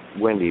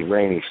 Windy,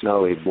 rainy,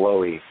 snowy,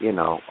 blowy,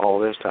 all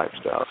this type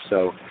stuff.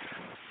 So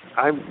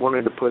I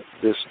wanted to put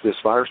this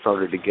fire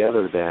starter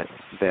together that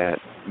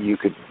you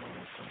could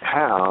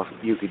have,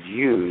 you could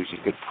use, you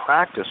could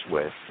practice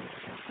with,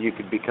 you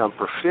could become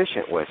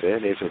proficient with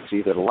it if it's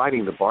either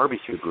lighting the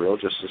barbecue grill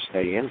just to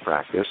stay in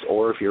practice,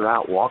 or if you're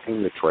out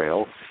walking the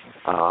trail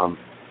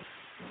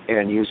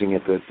and using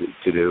it to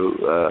do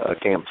a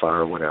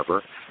campfire or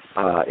whatever.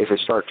 If it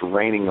starts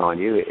raining on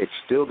you, it's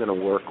still going to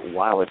work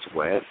while it's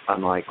wet,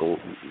 unlike a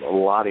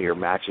lot of your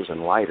matches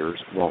and lighters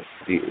won't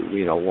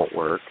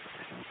work.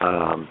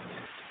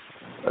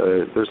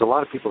 There's a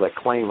lot of people that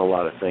claim a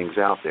lot of things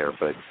out there,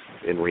 but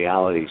in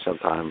reality,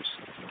 sometimes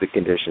the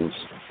conditions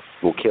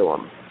will kill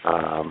them.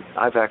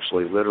 I've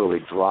actually literally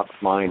dropped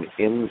mine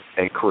in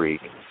a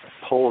creek,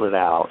 pulled it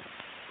out,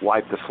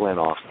 wiped the flint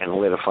off, and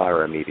lit a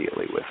fire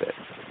immediately with it.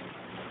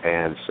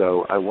 And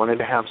so I wanted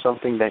to have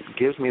something that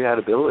gives me that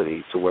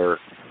ability to where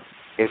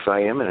if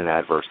I am in an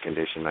adverse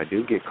condition, I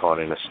do get caught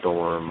in a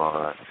storm,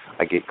 I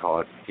get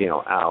caught,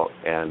 out,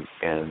 and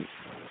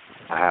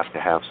I have to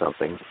have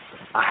something.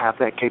 I have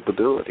that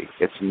capability.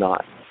 It's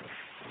not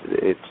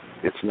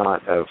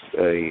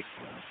a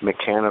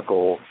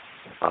mechanical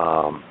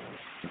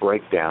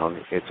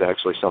breakdown. It's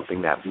actually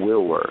something that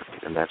will work,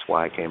 and that's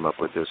why I came up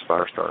with this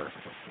fire starter.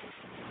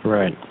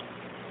 Right.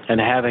 And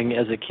having,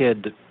 as a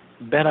kid,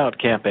 been out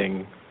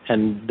camping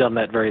and done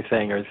that very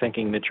thing, or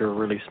thinking that you're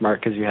really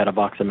smart because you had a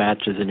box of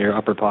matches in your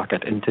upper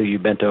pocket until you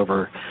bent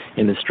over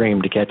in the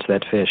stream to catch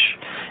that fish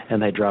and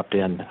they dropped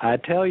in. I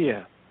tell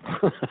you,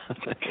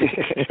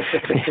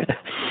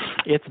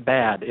 it's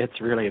bad. It's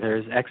really,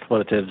 there's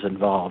expletives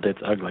involved.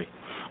 It's ugly.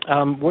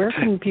 Where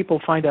can people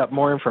find out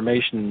more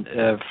information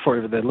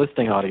for the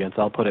listening audience?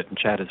 I'll put it in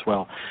chat as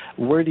well.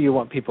 Where do you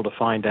want people to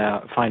find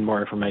more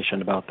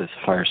information about this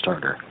fire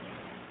starter?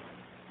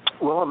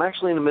 Well, I'm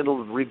actually in the middle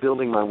of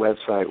rebuilding my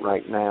website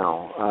right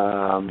now.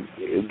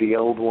 The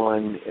old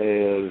one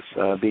is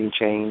being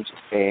changed,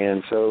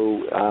 and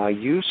so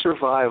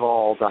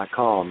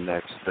usurviveall.com.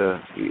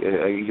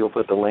 You'll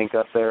put the link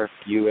up there.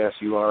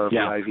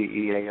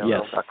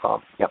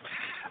 usurviveall.com. Yep.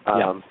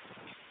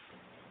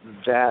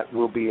 That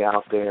will be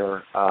out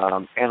there,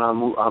 and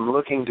I'm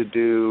looking to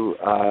do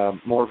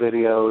more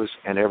videos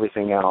and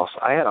everything else.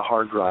 I had a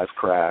hard drive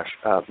crash.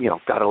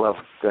 Gotta love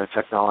the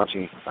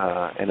technology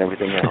and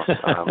everything else.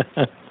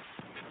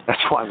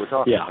 That's why we're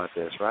talking about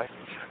this, right?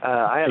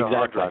 I had a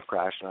hard drive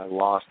crash, and I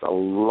lost a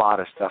lot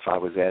of stuff I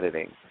was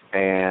editing.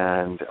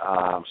 And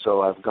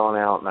so I've gone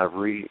out and I've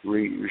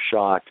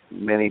reshot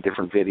many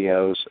different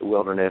videos,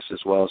 wilderness,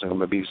 as well as I'm going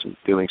to be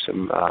doing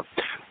some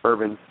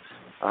urban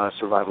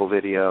survival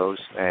videos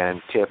and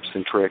tips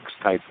and tricks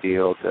type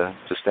deal to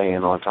stay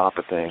in on top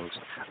of things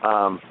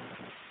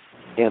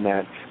in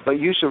that. But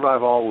You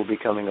Survive All will be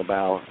coming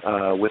about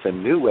with a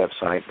new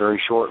website very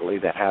shortly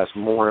that has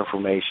more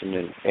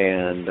information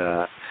and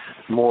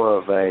more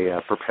of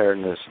a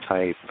preparedness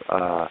type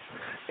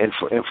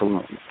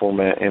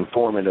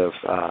informative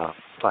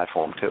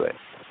platform to it.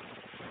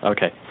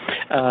 Okay.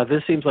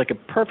 This seems like a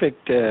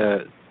perfect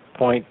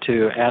point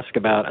to ask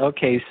about.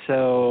 Okay,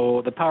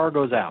 so the power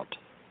goes out.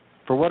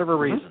 For whatever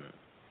reason,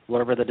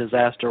 whatever the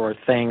disaster or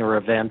thing or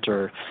event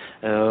or,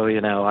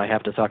 I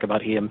have to talk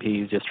about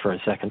EMPs just for a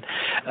second.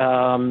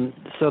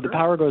 So the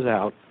power goes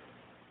out.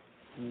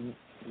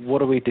 What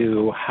do we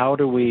do? How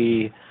do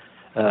we,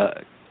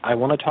 I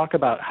want to talk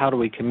about how do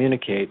we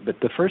communicate, but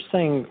the first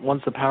thing,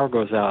 once the power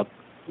goes out,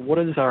 what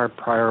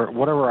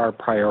are our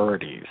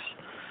priorities?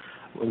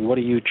 What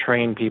do you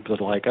train people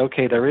to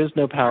okay, there is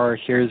no power,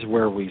 here's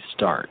where we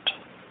start?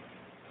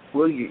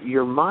 Well,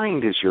 your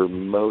mind is your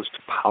most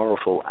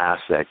powerful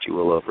asset you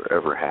will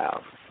ever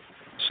have.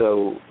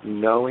 So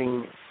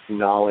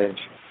knowledge,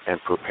 and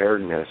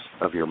preparedness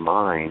of your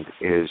mind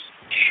is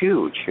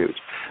huge, huge.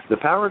 The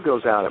power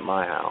goes out at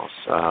my house,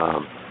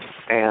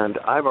 and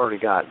I've already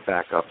got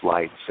backup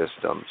light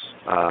systems.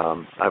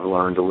 I've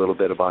learned a little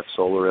bit about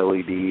solar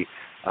LED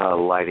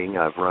lighting.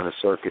 I've run a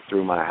circuit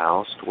through my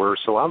house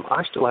so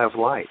I still have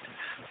light.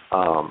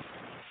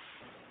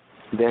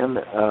 Then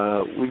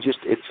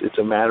it's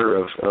a matter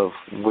of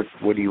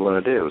what do you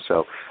want to do.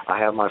 So I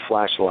have my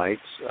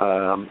flashlights.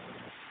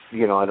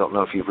 I don't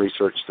know if you've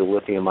researched the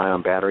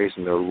lithium-ion batteries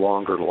and their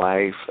longer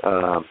life,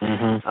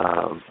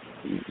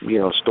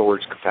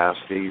 storage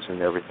capacities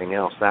and everything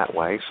else that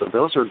way. So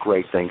those are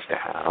great things to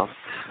have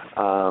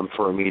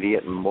for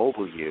immediate and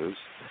mobile use,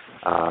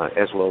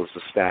 as well as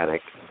the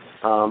static.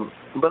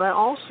 But I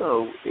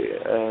also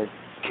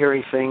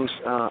carry things.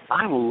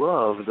 I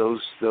love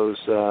those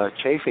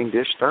chafing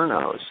dish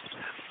thermos.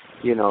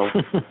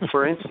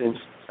 For instance,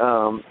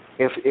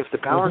 if the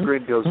power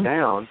grid goes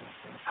down,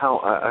 how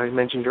I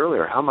mentioned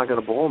earlier, how am I going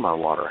to boil my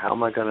water? How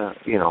am I going to,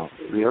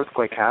 the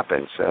earthquake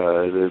happens,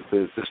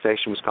 the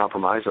station was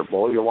compromised, or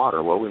boil your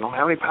water. Well, we don't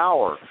have any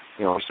power.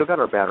 We still got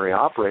our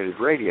battery-operated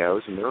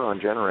radios, and they're on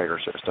generator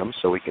systems,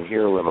 so we can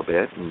hear a little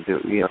bit, and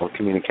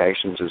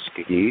communications is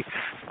key.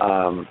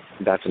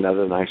 That's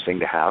another nice thing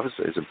to have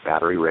is a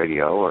battery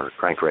radio or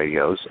crank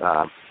radios.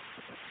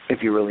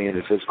 If you're really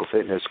into physical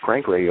fitness,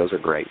 crank radios are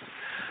great.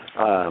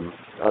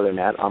 Other than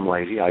that, I'm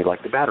lazy. I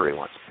like the battery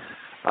ones.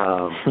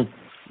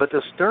 But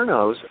the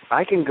sternos,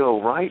 I can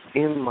go right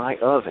in my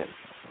oven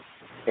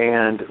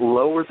and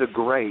lower the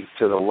grate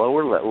to the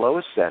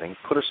lowest setting,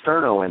 put a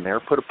sterno in there,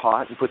 put a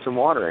pot and put some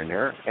water in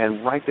there,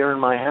 and right there in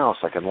my house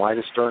I can light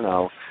a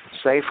sterno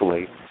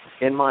safely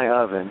in my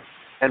oven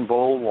and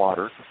boil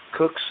water,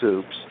 cook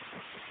soups,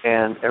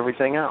 and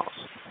everything else,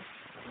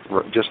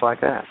 just like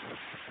that.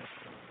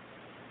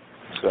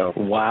 So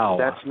wow,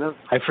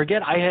 I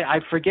forget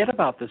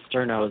about the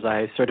sternos.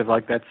 I sort of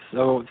like that's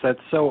so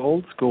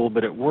old school,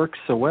 but it works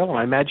so well. And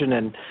I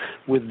imagine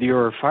with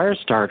your fire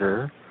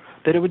starter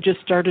that it would just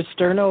start a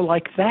sterno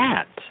like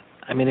that.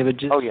 I mean, it would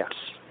just. Oh yes,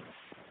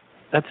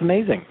 that's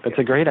amazing. That's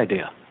a great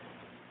idea.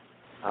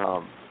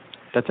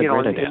 That's a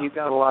great idea. And you've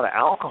got a lot of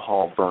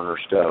alcohol burner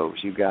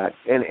stoves.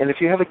 And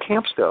if you have a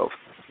camp stove,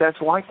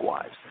 that's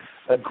likewise.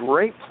 A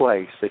great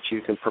place that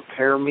you can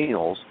prepare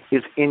meals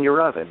is in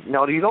your oven.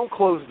 Now, you don't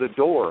close the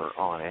door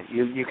on it.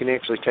 You can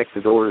actually take the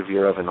door of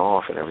your oven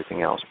off and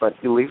everything else, but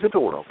you leave the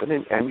door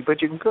open,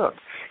 but you can cook.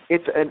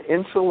 It's an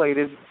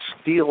insulated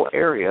steel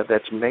area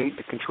that's made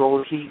to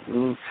control heat,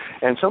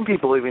 and some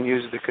people even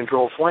use it to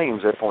control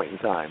flames at point in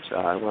times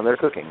when they're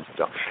cooking.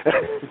 So,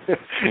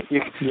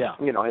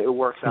 it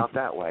works out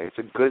that way. It's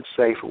a good,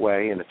 safe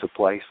way, and it's a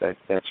place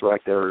that's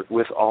right there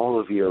with all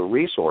of your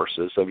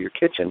resources of your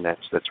kitchen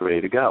that's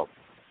ready to go.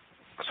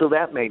 So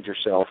that made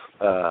yourself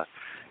a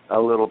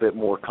little bit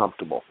more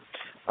comfortable.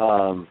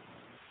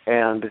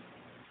 And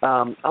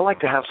I like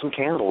to have some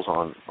candles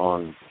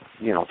on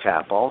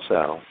tap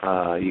also.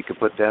 You could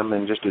put them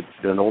in just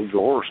an old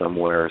drawer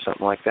somewhere or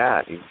something like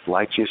that. You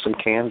light you some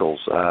candles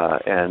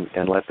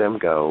and let them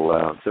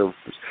go.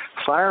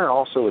 Fire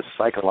also is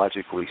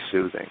psychologically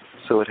soothing,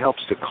 so it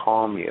helps to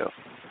calm you.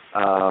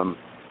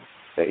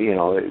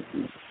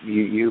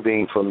 You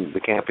being from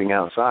the camping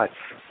outside,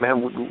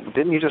 man,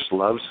 didn't you just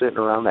love sitting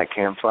around that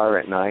campfire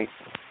at night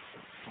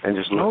and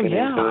just looking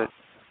into it?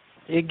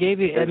 It gave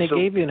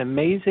you an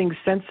amazing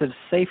sense of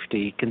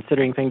safety,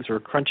 considering things were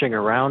crunching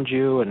around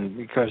you, and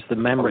because the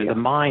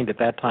mind at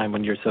that time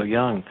when you're so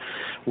young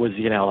was,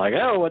 like,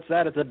 oh, what's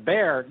that? It's a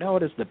bear. No,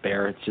 it isn't a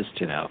bear. It's just,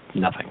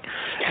 nothing.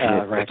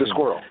 It's a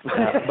squirrel.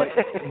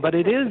 But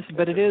it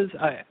is.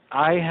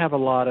 I have a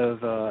lot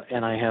of,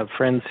 and I have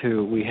friends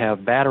we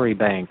have battery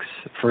banks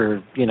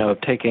for,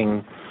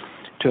 taking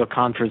to a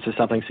conference or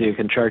something so you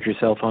can charge your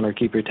cell phone or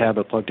keep your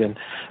tablet plugged in.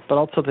 But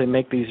also they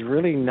make these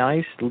really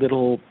nice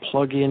little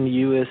plug-in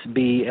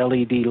USB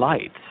LED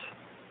lights.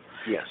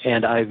 Yes.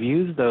 And I've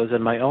used those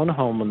in my own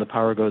home when the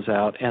power goes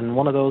out, and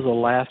one of those will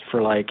last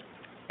for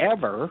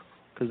ever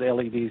because the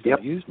LEDs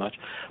don't use much.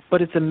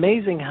 But it's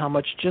amazing how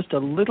much just a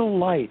little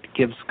light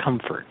gives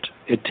comfort.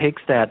 It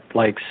takes that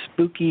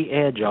spooky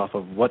edge off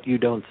of what you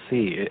don't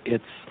see.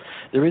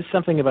 There is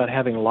something about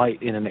having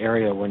light in an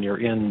area when you're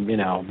in,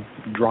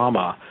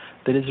 drama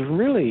that is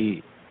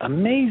really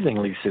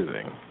amazingly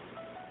soothing.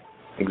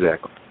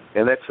 Exactly.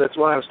 And that's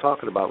what I was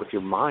talking about with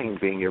your mind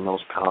being your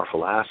most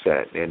powerful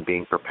asset and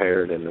being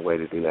prepared in the way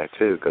to do that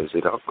too, because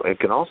it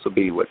can also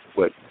be what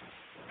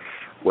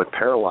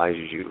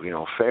paralyzes you.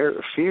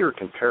 Fear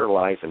can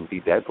paralyze and be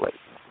deadly.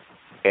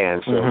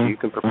 And so if you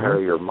can prepare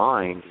your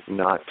mind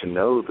not to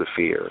know the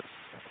fear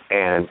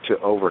and to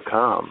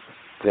overcome,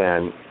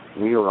 then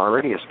you're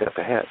already a step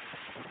ahead.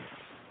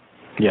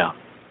 Yeah.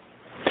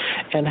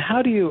 And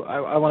how do you,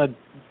 I want to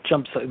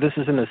jump, this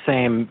is in the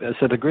same,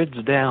 so the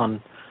grid's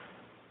down.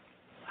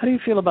 How do you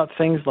feel about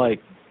things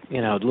like,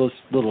 those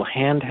little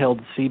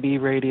handheld CB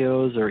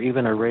radios, or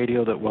even a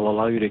radio that will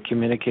allow you to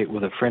communicate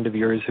with a friend of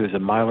yours who's a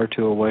mile or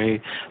two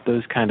away,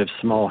 those kind of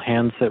small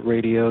handset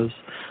radios?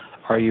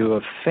 Are you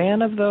a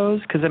fan of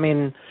those? Because,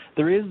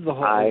 there is the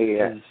whole...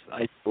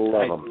 I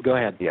love them. Go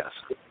ahead. Yes.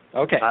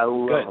 Okay, I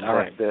love good. them. All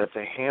right. The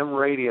ham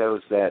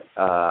radios that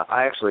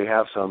I actually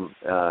have some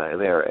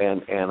there,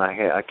 and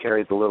I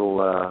carried the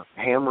little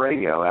ham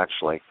radio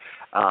actually.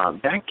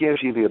 That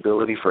gives you the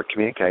ability for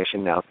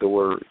communication,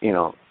 outdoor,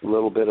 a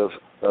little bit of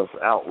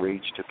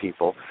outreach to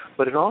people,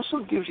 but it also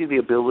gives you the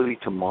ability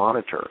to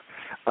monitor.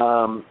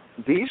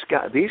 These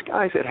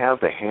guys that have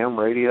the ham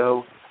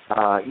radio,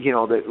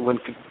 that when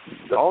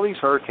all these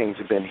hurricanes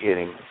have been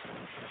hitting,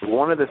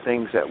 one of the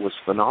things that was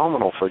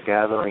phenomenal for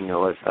gathering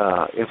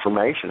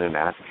information in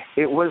that,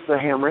 it was the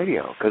ham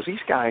radio, because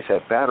these guys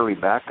have battery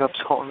backups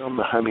on them.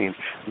 I mean,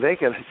 they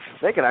can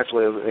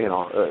actually,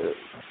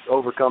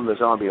 overcome the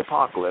zombie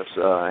apocalypse,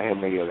 ham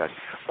radio guys.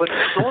 But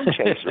storm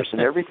chasers and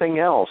everything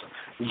else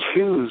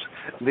use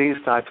these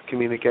type of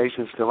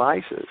communications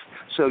devices.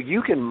 So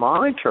you can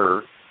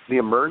monitor the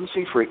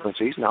emergency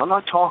frequencies. Now,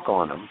 not talk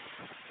on them,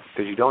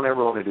 because you don't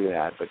ever want to do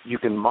that, but you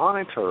can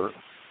monitor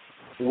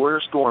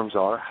where storms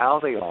are, how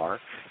they are.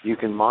 You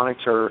can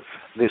monitor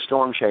the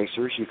storm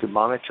chasers. You can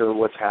monitor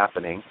what's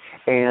happening.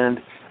 And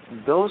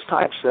those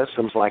type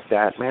systems like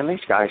that, man, these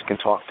guys can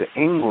talk to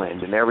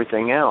England and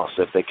everything else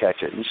if they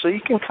catch it. And so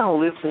you can kind of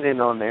listen in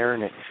on there,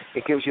 and it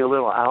gives you a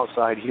little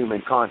outside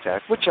human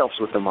contact, which helps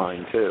with the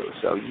mind too.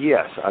 So,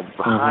 yes, I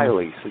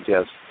highly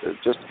suggest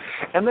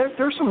and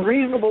there's some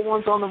reasonable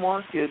ones on the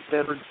market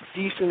that are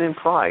decent in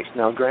price.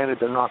 Now, granted,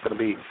 they're not going to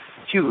be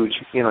huge.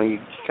 You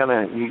get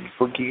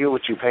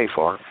what you pay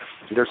for.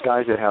 There's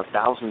guys that have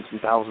thousands and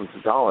thousands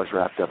of dollars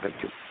wrapped up in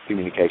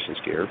communications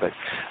gear,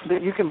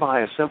 but you can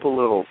buy a simple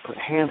little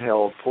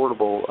handheld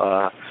portable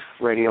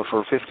radio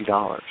for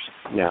 $50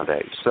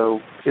 nowadays.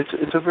 So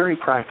it's a very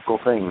practical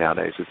thing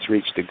nowadays. It's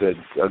reached a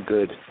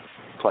good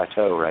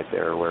plateau right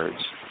there where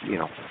it's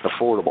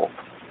affordable.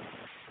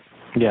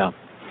 Yeah.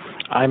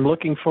 I'm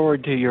looking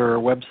forward to your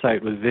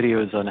website with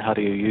videos on how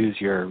to use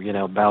your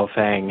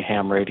Baofeng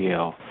ham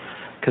radio,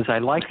 because I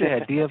like the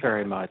idea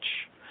very much.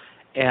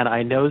 And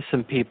I know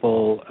some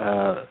people,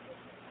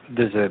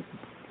 it's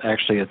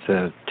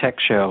a tech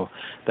show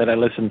that I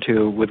listen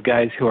to with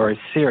guys who are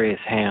serious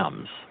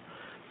hams.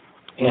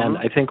 And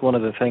I think one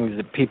of the things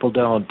that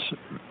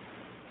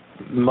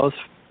most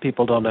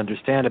people don't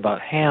understand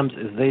about hams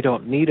is they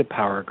don't need a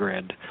power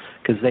grid,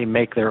 because they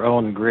make their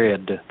own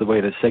grid the way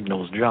the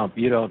signals jump.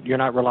 You're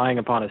not relying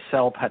upon a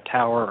cell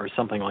tower or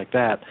something like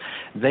that.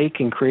 They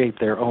can create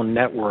their own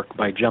network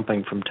by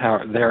jumping from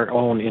their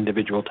own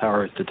individual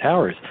towers to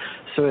towers.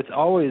 So it's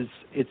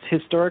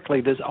typically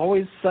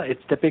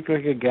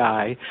a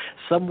guy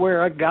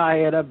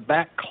in a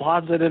back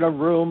closet in a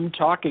room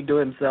talking to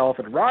himself,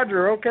 and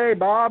Roger, okay,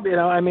 Bob,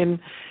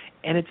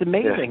 and it's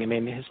amazing.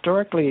 Yeah.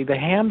 Historically, the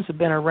hams have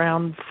been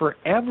around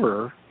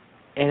forever,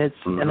 and it's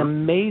an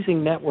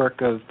amazing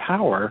network of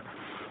power.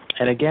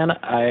 And again,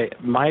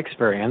 my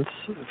experience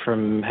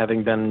from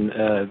having been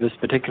this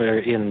particular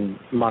in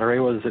Monterey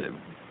was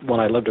when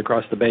I lived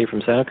across the bay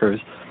from Santa Cruz,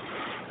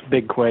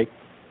 big quake,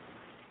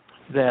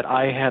 that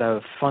I had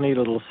a funny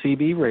little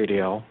CB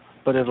radio,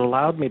 but it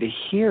allowed me to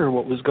hear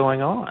what was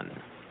going on.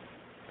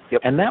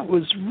 Yep. And that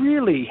was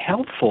really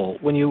helpful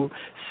when you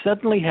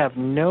suddenly have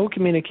no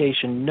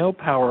communication, no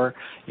power,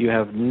 you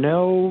have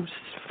no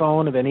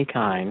phone of any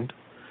kind.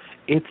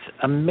 It's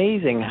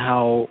amazing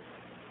how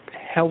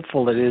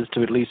helpful it is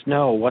to at least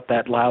know what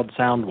that loud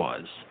sound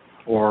was,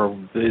 or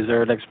is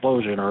there an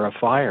explosion or a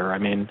fire.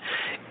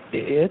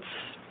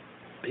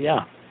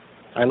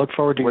 I look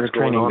forward to your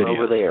training videos. What's going on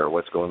over there?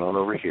 What's going on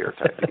over here?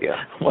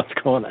 Yeah.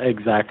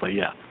 Exactly,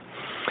 yeah.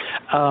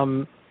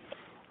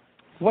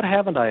 What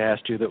haven't I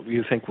asked you that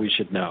you think we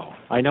should know?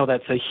 I know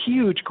that's a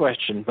huge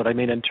question, but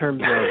in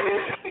terms of,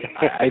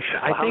 I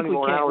think we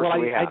can't. Well,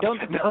 I don't.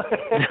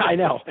 I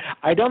know.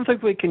 I don't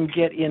think we can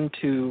get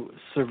into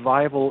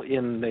survival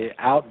in the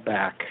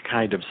outback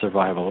kind of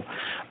survival,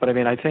 but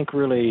I think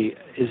really,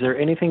 is there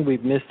anything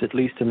we've missed, at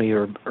least in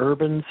the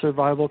urban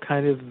survival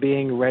kind of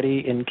being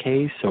ready in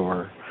case,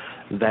 or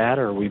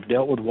we've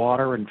dealt with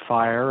water and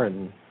fire,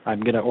 and I'm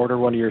going to order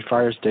one of your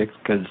fire sticks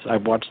because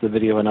I've watched the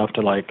video enough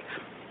to like.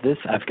 This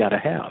I've got to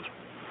have.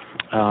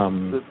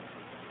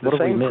 The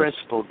same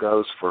principle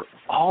goes for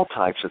all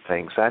types of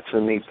things. That's the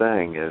neat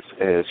thing is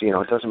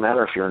it doesn't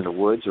matter if you're in the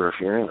woods or if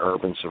you're in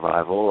urban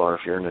survival or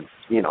if you're in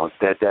a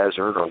dead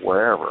desert or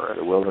wherever,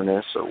 the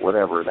wilderness or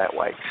whatever that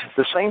way.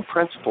 The same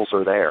principles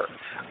are there.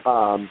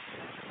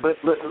 But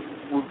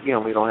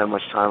we don't have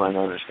much time, I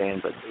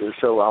understand. But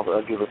so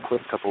I'll give a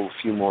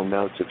few more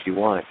notes if you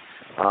want.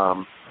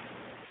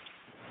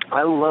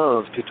 I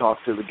love to talk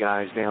to the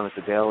guys down at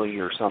the deli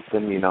or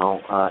something,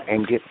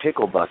 and get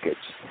pickle buckets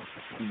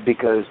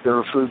because they're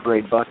a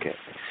food-grade bucket.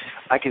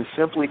 I can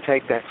simply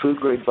take that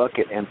food-grade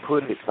bucket and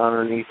put it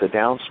underneath the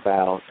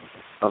downspout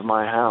of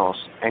my house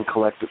and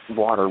collect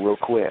water real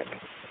quick.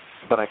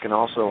 But I can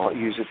also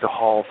use it to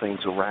haul things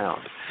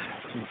around.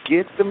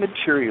 Get the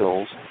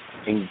materials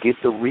and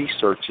get the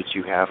research that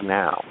you have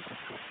now.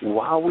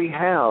 While we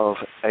have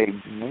a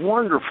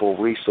wonderful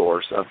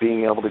resource of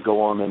being able to go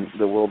on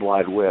the World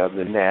Wide Web,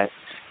 the net,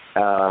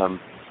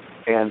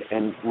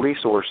 and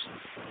resource,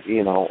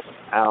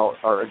 out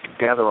or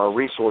gather our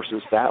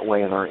resources that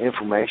way and our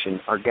information,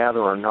 or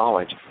gather our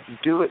knowledge,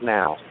 do it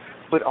now.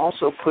 But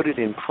also put it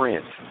in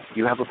print.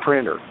 You have a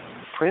printer.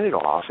 Print it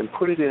off and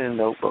put it in a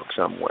notebook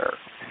somewhere.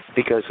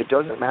 because it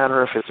doesn't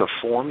matter if it's a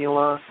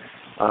formula,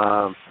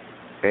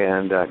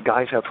 and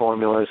guys have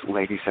formulas,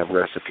 ladies have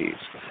recipes.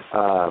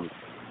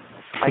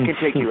 I can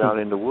take you out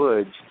in the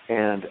woods,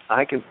 and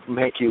I can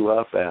make you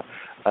up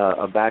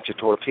a batch of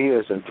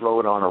tortillas and throw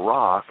it on a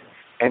rock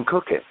and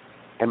cook it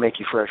and make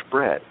you fresh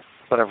bread.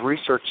 But I've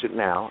researched it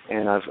now,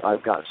 and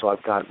I've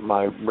got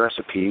my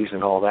recipes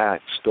and all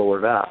that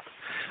stored up.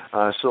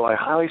 So I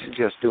highly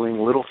suggest doing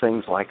little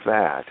things like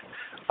that.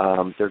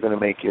 They're going to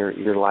make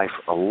your life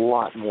a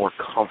lot more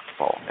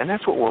comfortable, and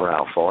that's what we're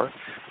out for.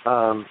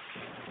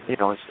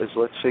 It's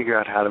let's figure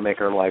out how to make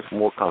our life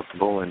more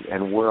comfortable,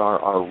 and where are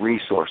our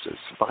resources.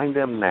 Find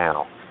them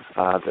now.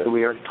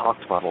 We already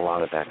talked about a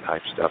lot of that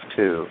type stuff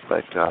too,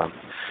 but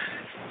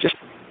just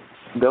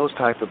those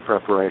type of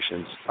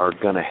preparations are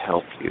going to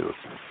help you.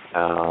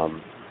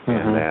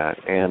 And that,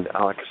 and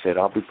like I said,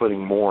 I'll be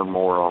putting more and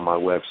more on my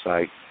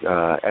website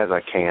as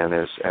I can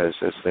as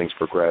things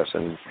progress.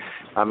 And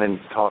I'm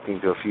talking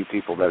to a few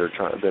people that are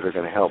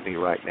going to help me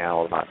right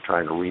now about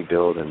trying to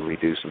rebuild and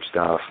redo some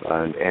stuff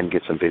and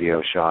get some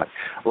videos shot.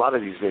 A lot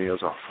of these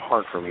videos are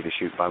hard for me to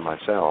shoot by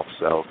myself,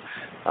 so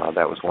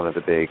that was one of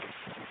the big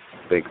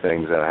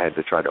things that I had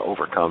to try to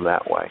overcome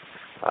that way.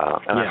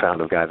 And I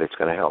found a guy that's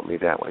going to help me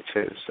that way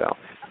too.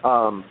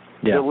 So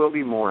there will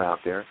be more out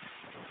there.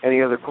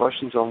 Any other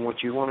questions on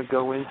what you want to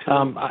go into?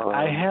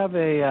 I have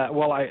I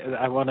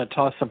want to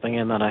toss something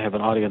in, then I have an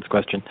audience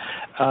question.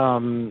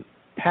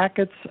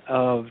 Packets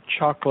of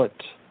chocolate,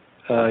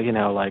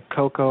 like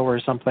cocoa or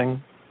something.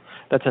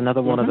 That's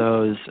another one of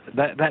those.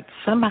 That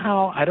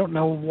somehow, I don't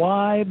know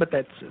why, but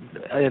that's,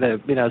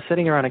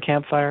 sitting around a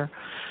campfire,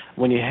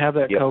 when you have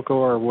that cocoa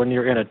or when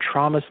you're in a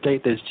trauma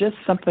state, there's just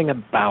something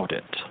about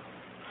it.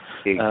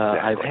 Exactly.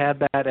 I've had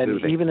that,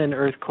 and even in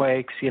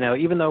earthquakes,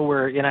 even though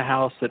we're in a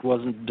house that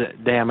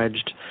wasn't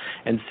damaged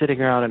and sitting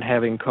around and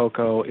having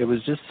cocoa, it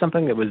was just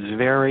something that was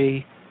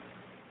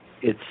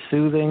it's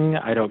soothing.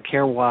 I don't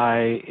care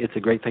why. It's a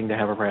great thing to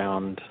have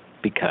around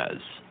because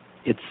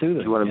it's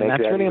soothing. You want to make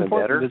that's that really even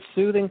important. better? It's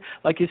soothing.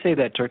 Like you say,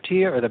 that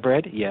tortilla or the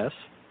bread, yes,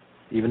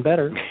 even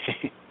better.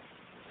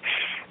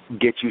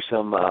 Get you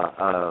some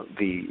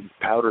the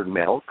powdered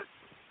milk,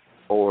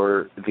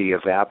 or the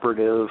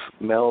evaporative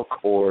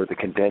milk, or the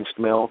condensed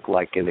milk,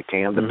 like in the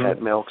can, the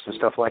pet milks and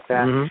stuff like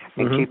that,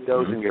 and keep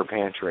those in your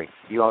pantry.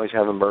 You always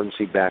have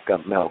emergency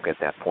backup milk at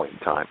that point in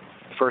time.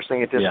 First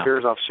thing that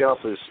disappears off shelf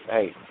is,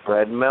 hey,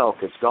 bread and milk.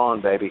 It's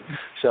gone, baby.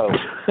 So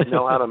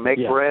know how to make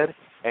bread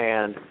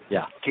and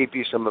keep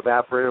you some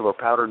evaporative or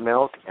powdered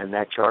milk, and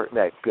that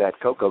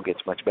cocoa gets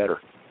much better.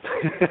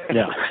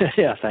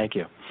 Thank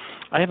you.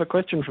 I have a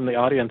question from the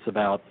audience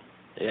about,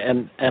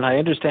 and I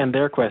understand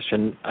their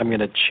question. I'm going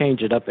to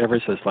change it up ever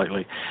so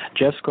slightly.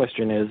 Jeff's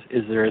question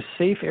is there a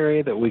safe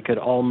area that we could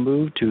all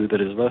move to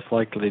that is less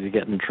likely to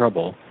get in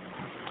trouble?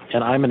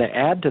 And I'm going to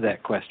add to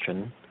that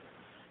question,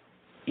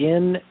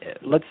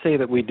 let's say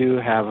that we do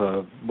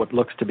have what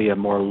looks to be a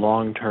more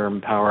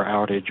long-term power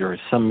outage or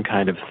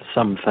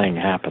something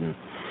happen.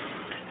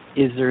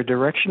 Is there a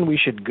direction we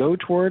should go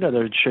toward,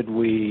 or should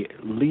we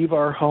leave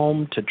our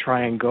home to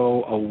try and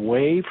go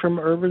away from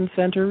urban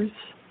centers?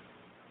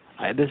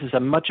 This is a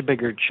much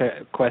bigger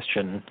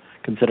question,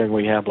 considering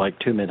we have like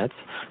 2 minutes.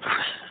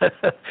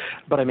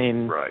 But I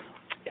mean,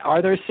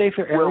 are there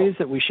safer areas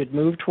that we should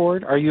move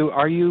toward? Are you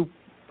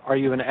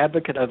an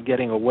advocate of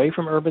getting away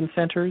from urban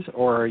centers,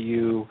 or are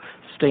you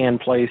stay in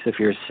place if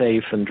you're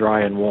safe and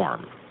dry and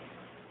warm?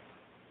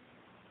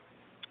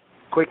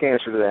 Quick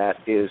answer to that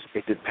is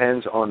it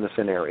depends on the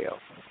scenario.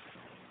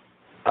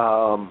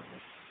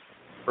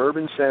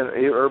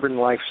 Urban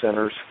life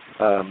centers,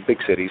 big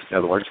cities, in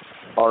other words,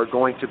 are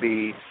going to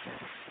be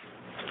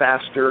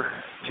faster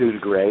to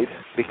degrade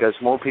because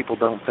more people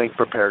don't think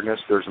preparedness.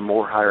 There's a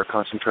higher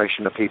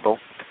concentration of people.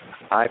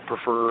 I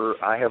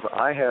have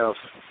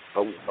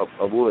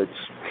a woods.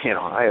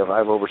 I have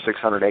over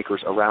 600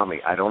 acres around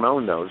me. I don't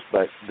own those,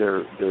 but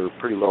they're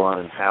pretty low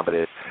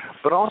uninhabited.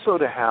 But also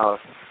to have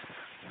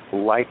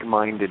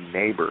like-minded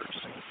neighbors.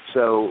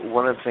 So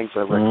one of the things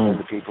I recommend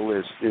to people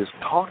is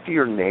talk to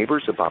your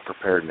neighbors about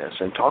preparedness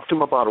and talk to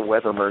them about a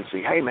weather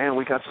emergency. Hey man,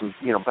 we got some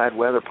bad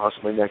weather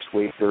possibly next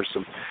week. There's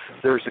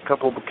a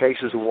couple of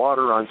cases of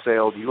water on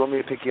sale. Do you want me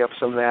to pick you up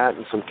some of that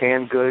and some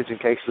canned goods in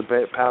case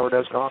the power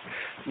does go off?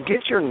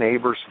 Get your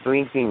neighbors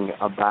thinking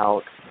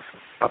about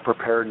a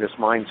preparedness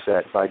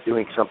mindset by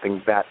doing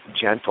something that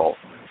gentle.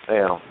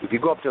 If you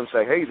go up to them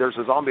and say, hey, there's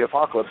a zombie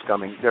apocalypse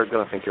coming, they're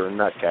going to think you're a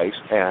nutcase,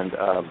 and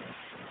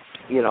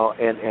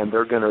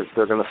they're going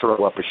to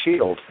throw up a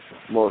shield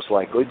most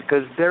likely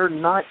because they're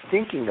not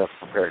thinking of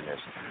preparedness.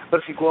 But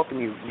if you go up and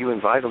you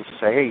invite them to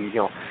say, hey,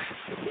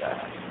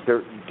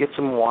 get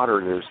some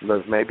water.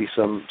 There's maybe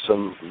some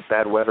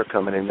bad weather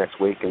coming in next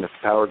week, and if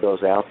the power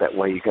goes out, that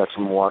way you got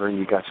some water and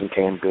you got some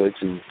canned goods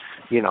and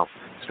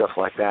stuff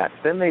like that.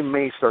 Then they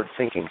may start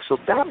thinking. So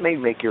that may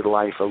make your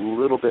life a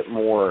little bit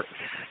more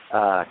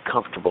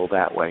comfortable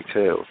that way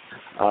too.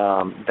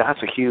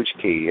 That's a huge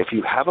key. If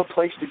you have a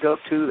place to go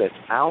to that's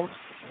out,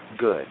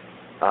 good.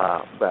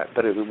 But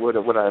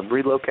would I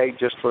relocate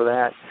just for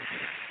that?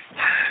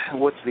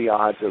 what's the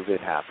odds of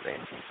it happening?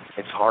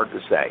 It's hard to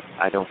say.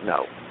 I don't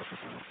know.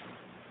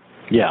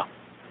 Yeah.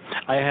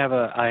 I have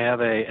a,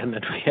 and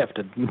then we have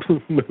to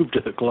move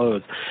to the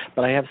close,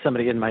 but I have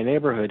somebody in my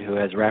neighborhood who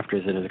has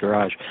rafters in his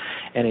garage,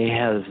 and he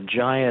has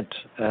giant,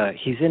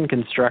 he's in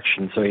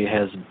construction, so he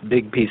has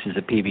big pieces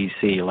of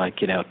PVC,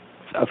 like, a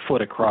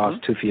foot across,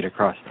 2 feet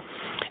across,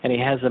 and he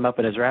has them up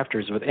in his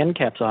rafters with end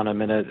caps on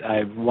them,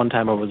 and one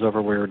time I was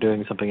over, we were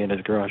doing something in his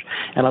garage,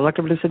 and I looked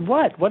up and I said,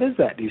 what is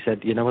that? He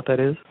said, you know what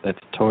that is? That's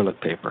toilet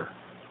paper.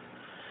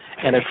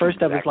 And at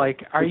first I was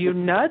like, are you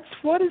nuts?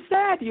 What is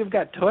that? You've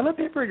got toilet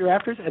paper in your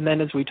rafters? And then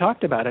as we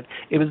talked about it,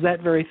 it was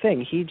that very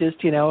thing. He just,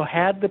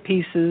 had the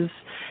pieces.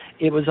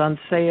 It was on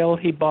sale.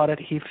 He bought it.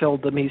 He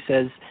filled them. He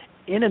says,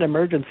 in an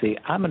emergency,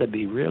 I'm going to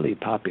be really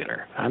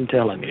popular. I'm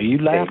telling you. You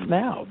laugh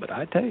now, but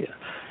I tell you.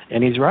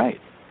 And he's right.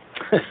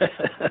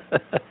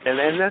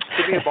 and that's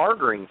to be a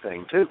bartering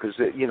thing, too, because,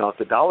 if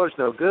the dollar's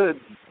no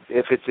good,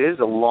 if it is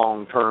a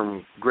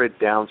long-term grid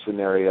down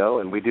scenario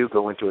and we do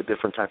go into a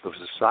different type of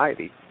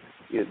society,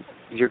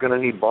 you're going to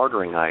need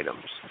bartering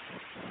items.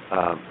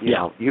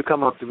 You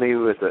come up to me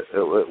with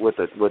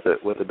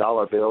a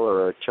dollar bill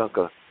or a chunk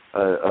of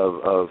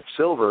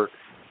silver,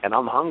 and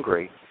I'm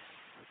hungry.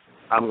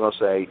 I'm going to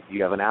say,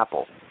 you have an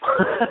apple.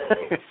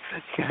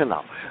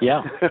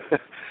 Yeah.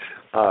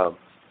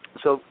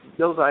 So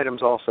those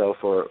items also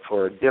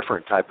for a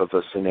different type of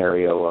a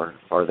scenario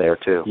are there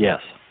too.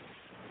 Yes.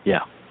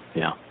 Yeah.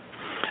 Yeah.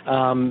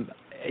 I'm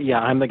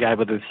the guy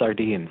with the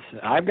sardines.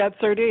 I've got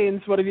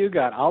sardines. What have you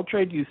got? I'll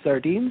trade you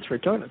sardines for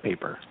toilet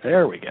paper.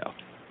 There we go.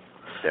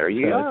 There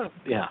you go.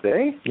 Yeah.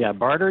 See? Yeah,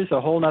 barter's a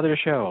whole other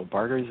show.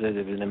 Barter's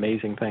is an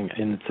amazing thing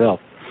in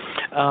itself.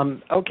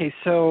 Okay,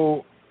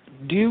 so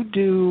we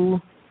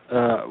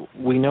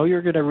know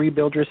you're going to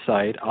rebuild your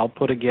site. I'll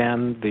put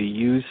again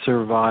the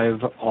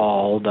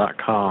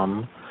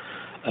usurviveall.com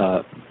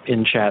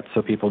in chat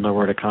so people know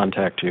where to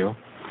contact you.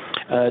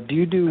 Do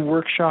you do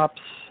workshops?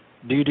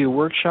 Do you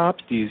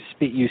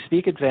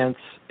speak at events?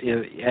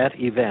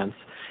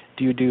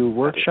 Do you do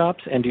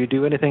workshops, and do you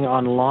do anything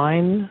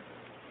online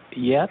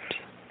yet?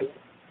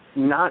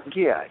 Not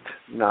yet.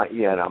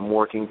 I'm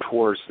working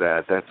towards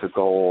that. That's a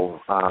goal.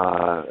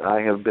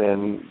 I have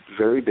been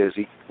very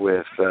busy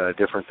with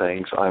different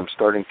things. I'm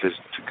starting to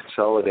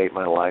consolidate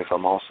my life.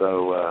 I'm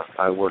also,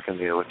 I work in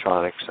the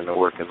electronics, and I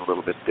work in a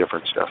little bit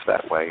different stuff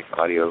that way,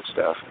 audio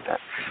stuff.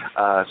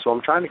 So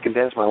I'm trying to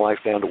condense my life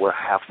down to where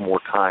I have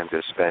more time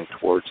to spend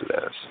towards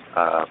this.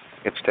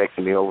 It's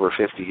taken me over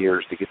 50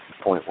 years to get to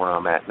the point where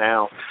I'm at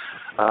now.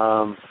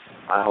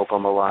 I hope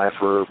I'm alive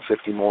for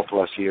 50 more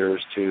plus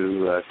years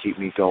to keep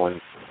me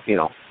going,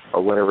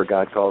 or whatever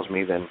God calls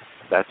me, then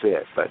that's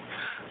it. But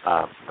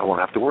I won't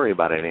have to worry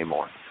about it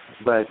anymore.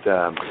 But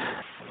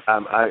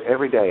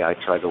every day I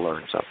try to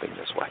learn something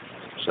this way.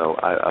 So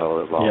I'll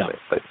evolve it.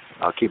 But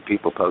I'll keep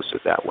people posted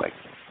that way.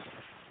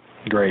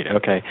 Great.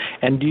 Okay.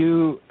 And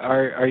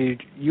are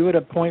you at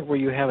a point where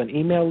you have an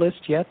email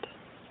list yet?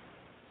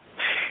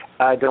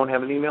 I don't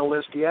have an email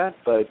list yet,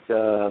 but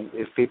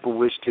if people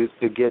wish to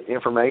get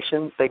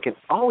information, they can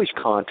always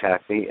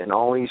contact me and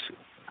always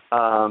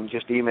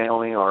just email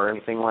me or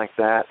anything like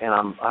that.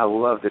 And I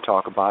love to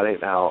talk about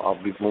it. I'll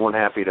be more than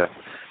happy to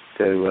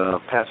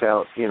pass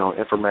out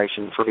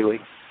information freely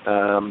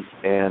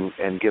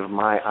and give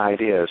my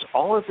ideas.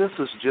 All of this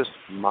is just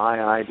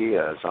my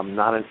ideas. I'm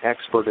not an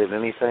expert at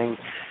anything,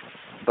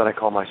 but I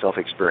call myself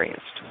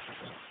experienced.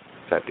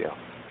 That deal.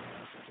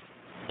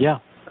 Yeah.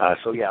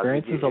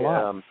 Experience is a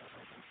lot.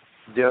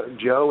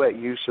 Joe at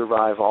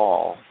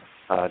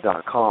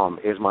usurviveall.com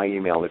is my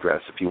email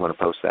address if you want to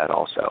post that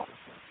also.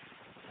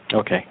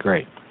 Okay,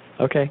 great.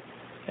 Okay,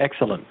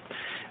 excellent.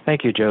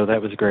 Thank you, Joe.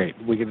 That was great.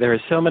 There are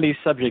so many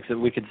subjects that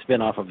we could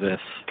spin off of this,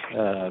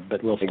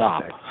 but we'll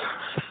stop.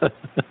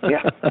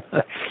 Yeah.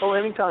 Well,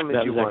 anytime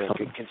that you want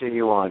to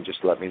continue on,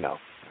 just let me know.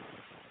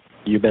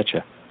 You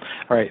betcha.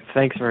 All right,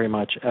 thanks very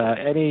much.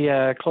 Any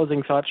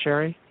closing thoughts,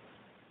 Sherry?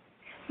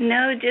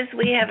 No, just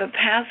we have a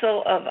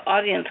passel of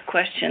audience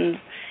questions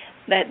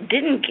that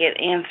didn't get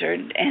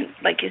answered, and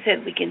like you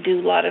said, we can do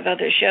a lot of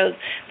other shows,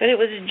 but it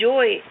was a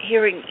joy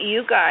hearing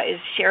you guys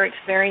share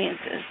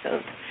experiences,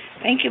 so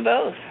thank you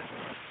both.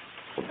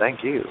 Well,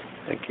 thank you.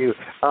 If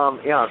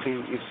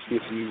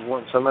you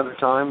want some other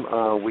time,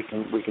 we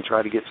can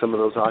try to get some of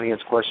those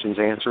audience questions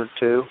answered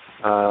too,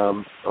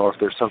 or if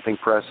there's something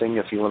pressing,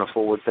 if you want to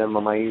forward them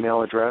on my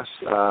email address,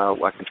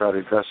 I can try to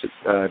address it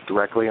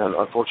directly.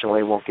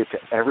 Unfortunately, I won't get to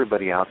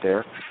everybody out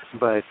there,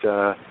 but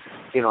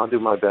I'll do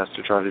my best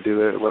to try to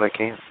do what I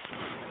can.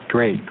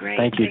 Great.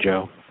 Thank you,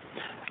 Joe.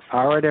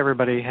 All right,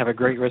 everybody. Have a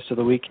great rest of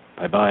the week.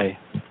 Bye-bye.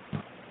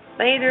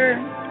 Later.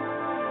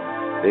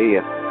 See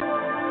ya.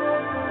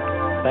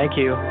 Thank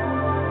you.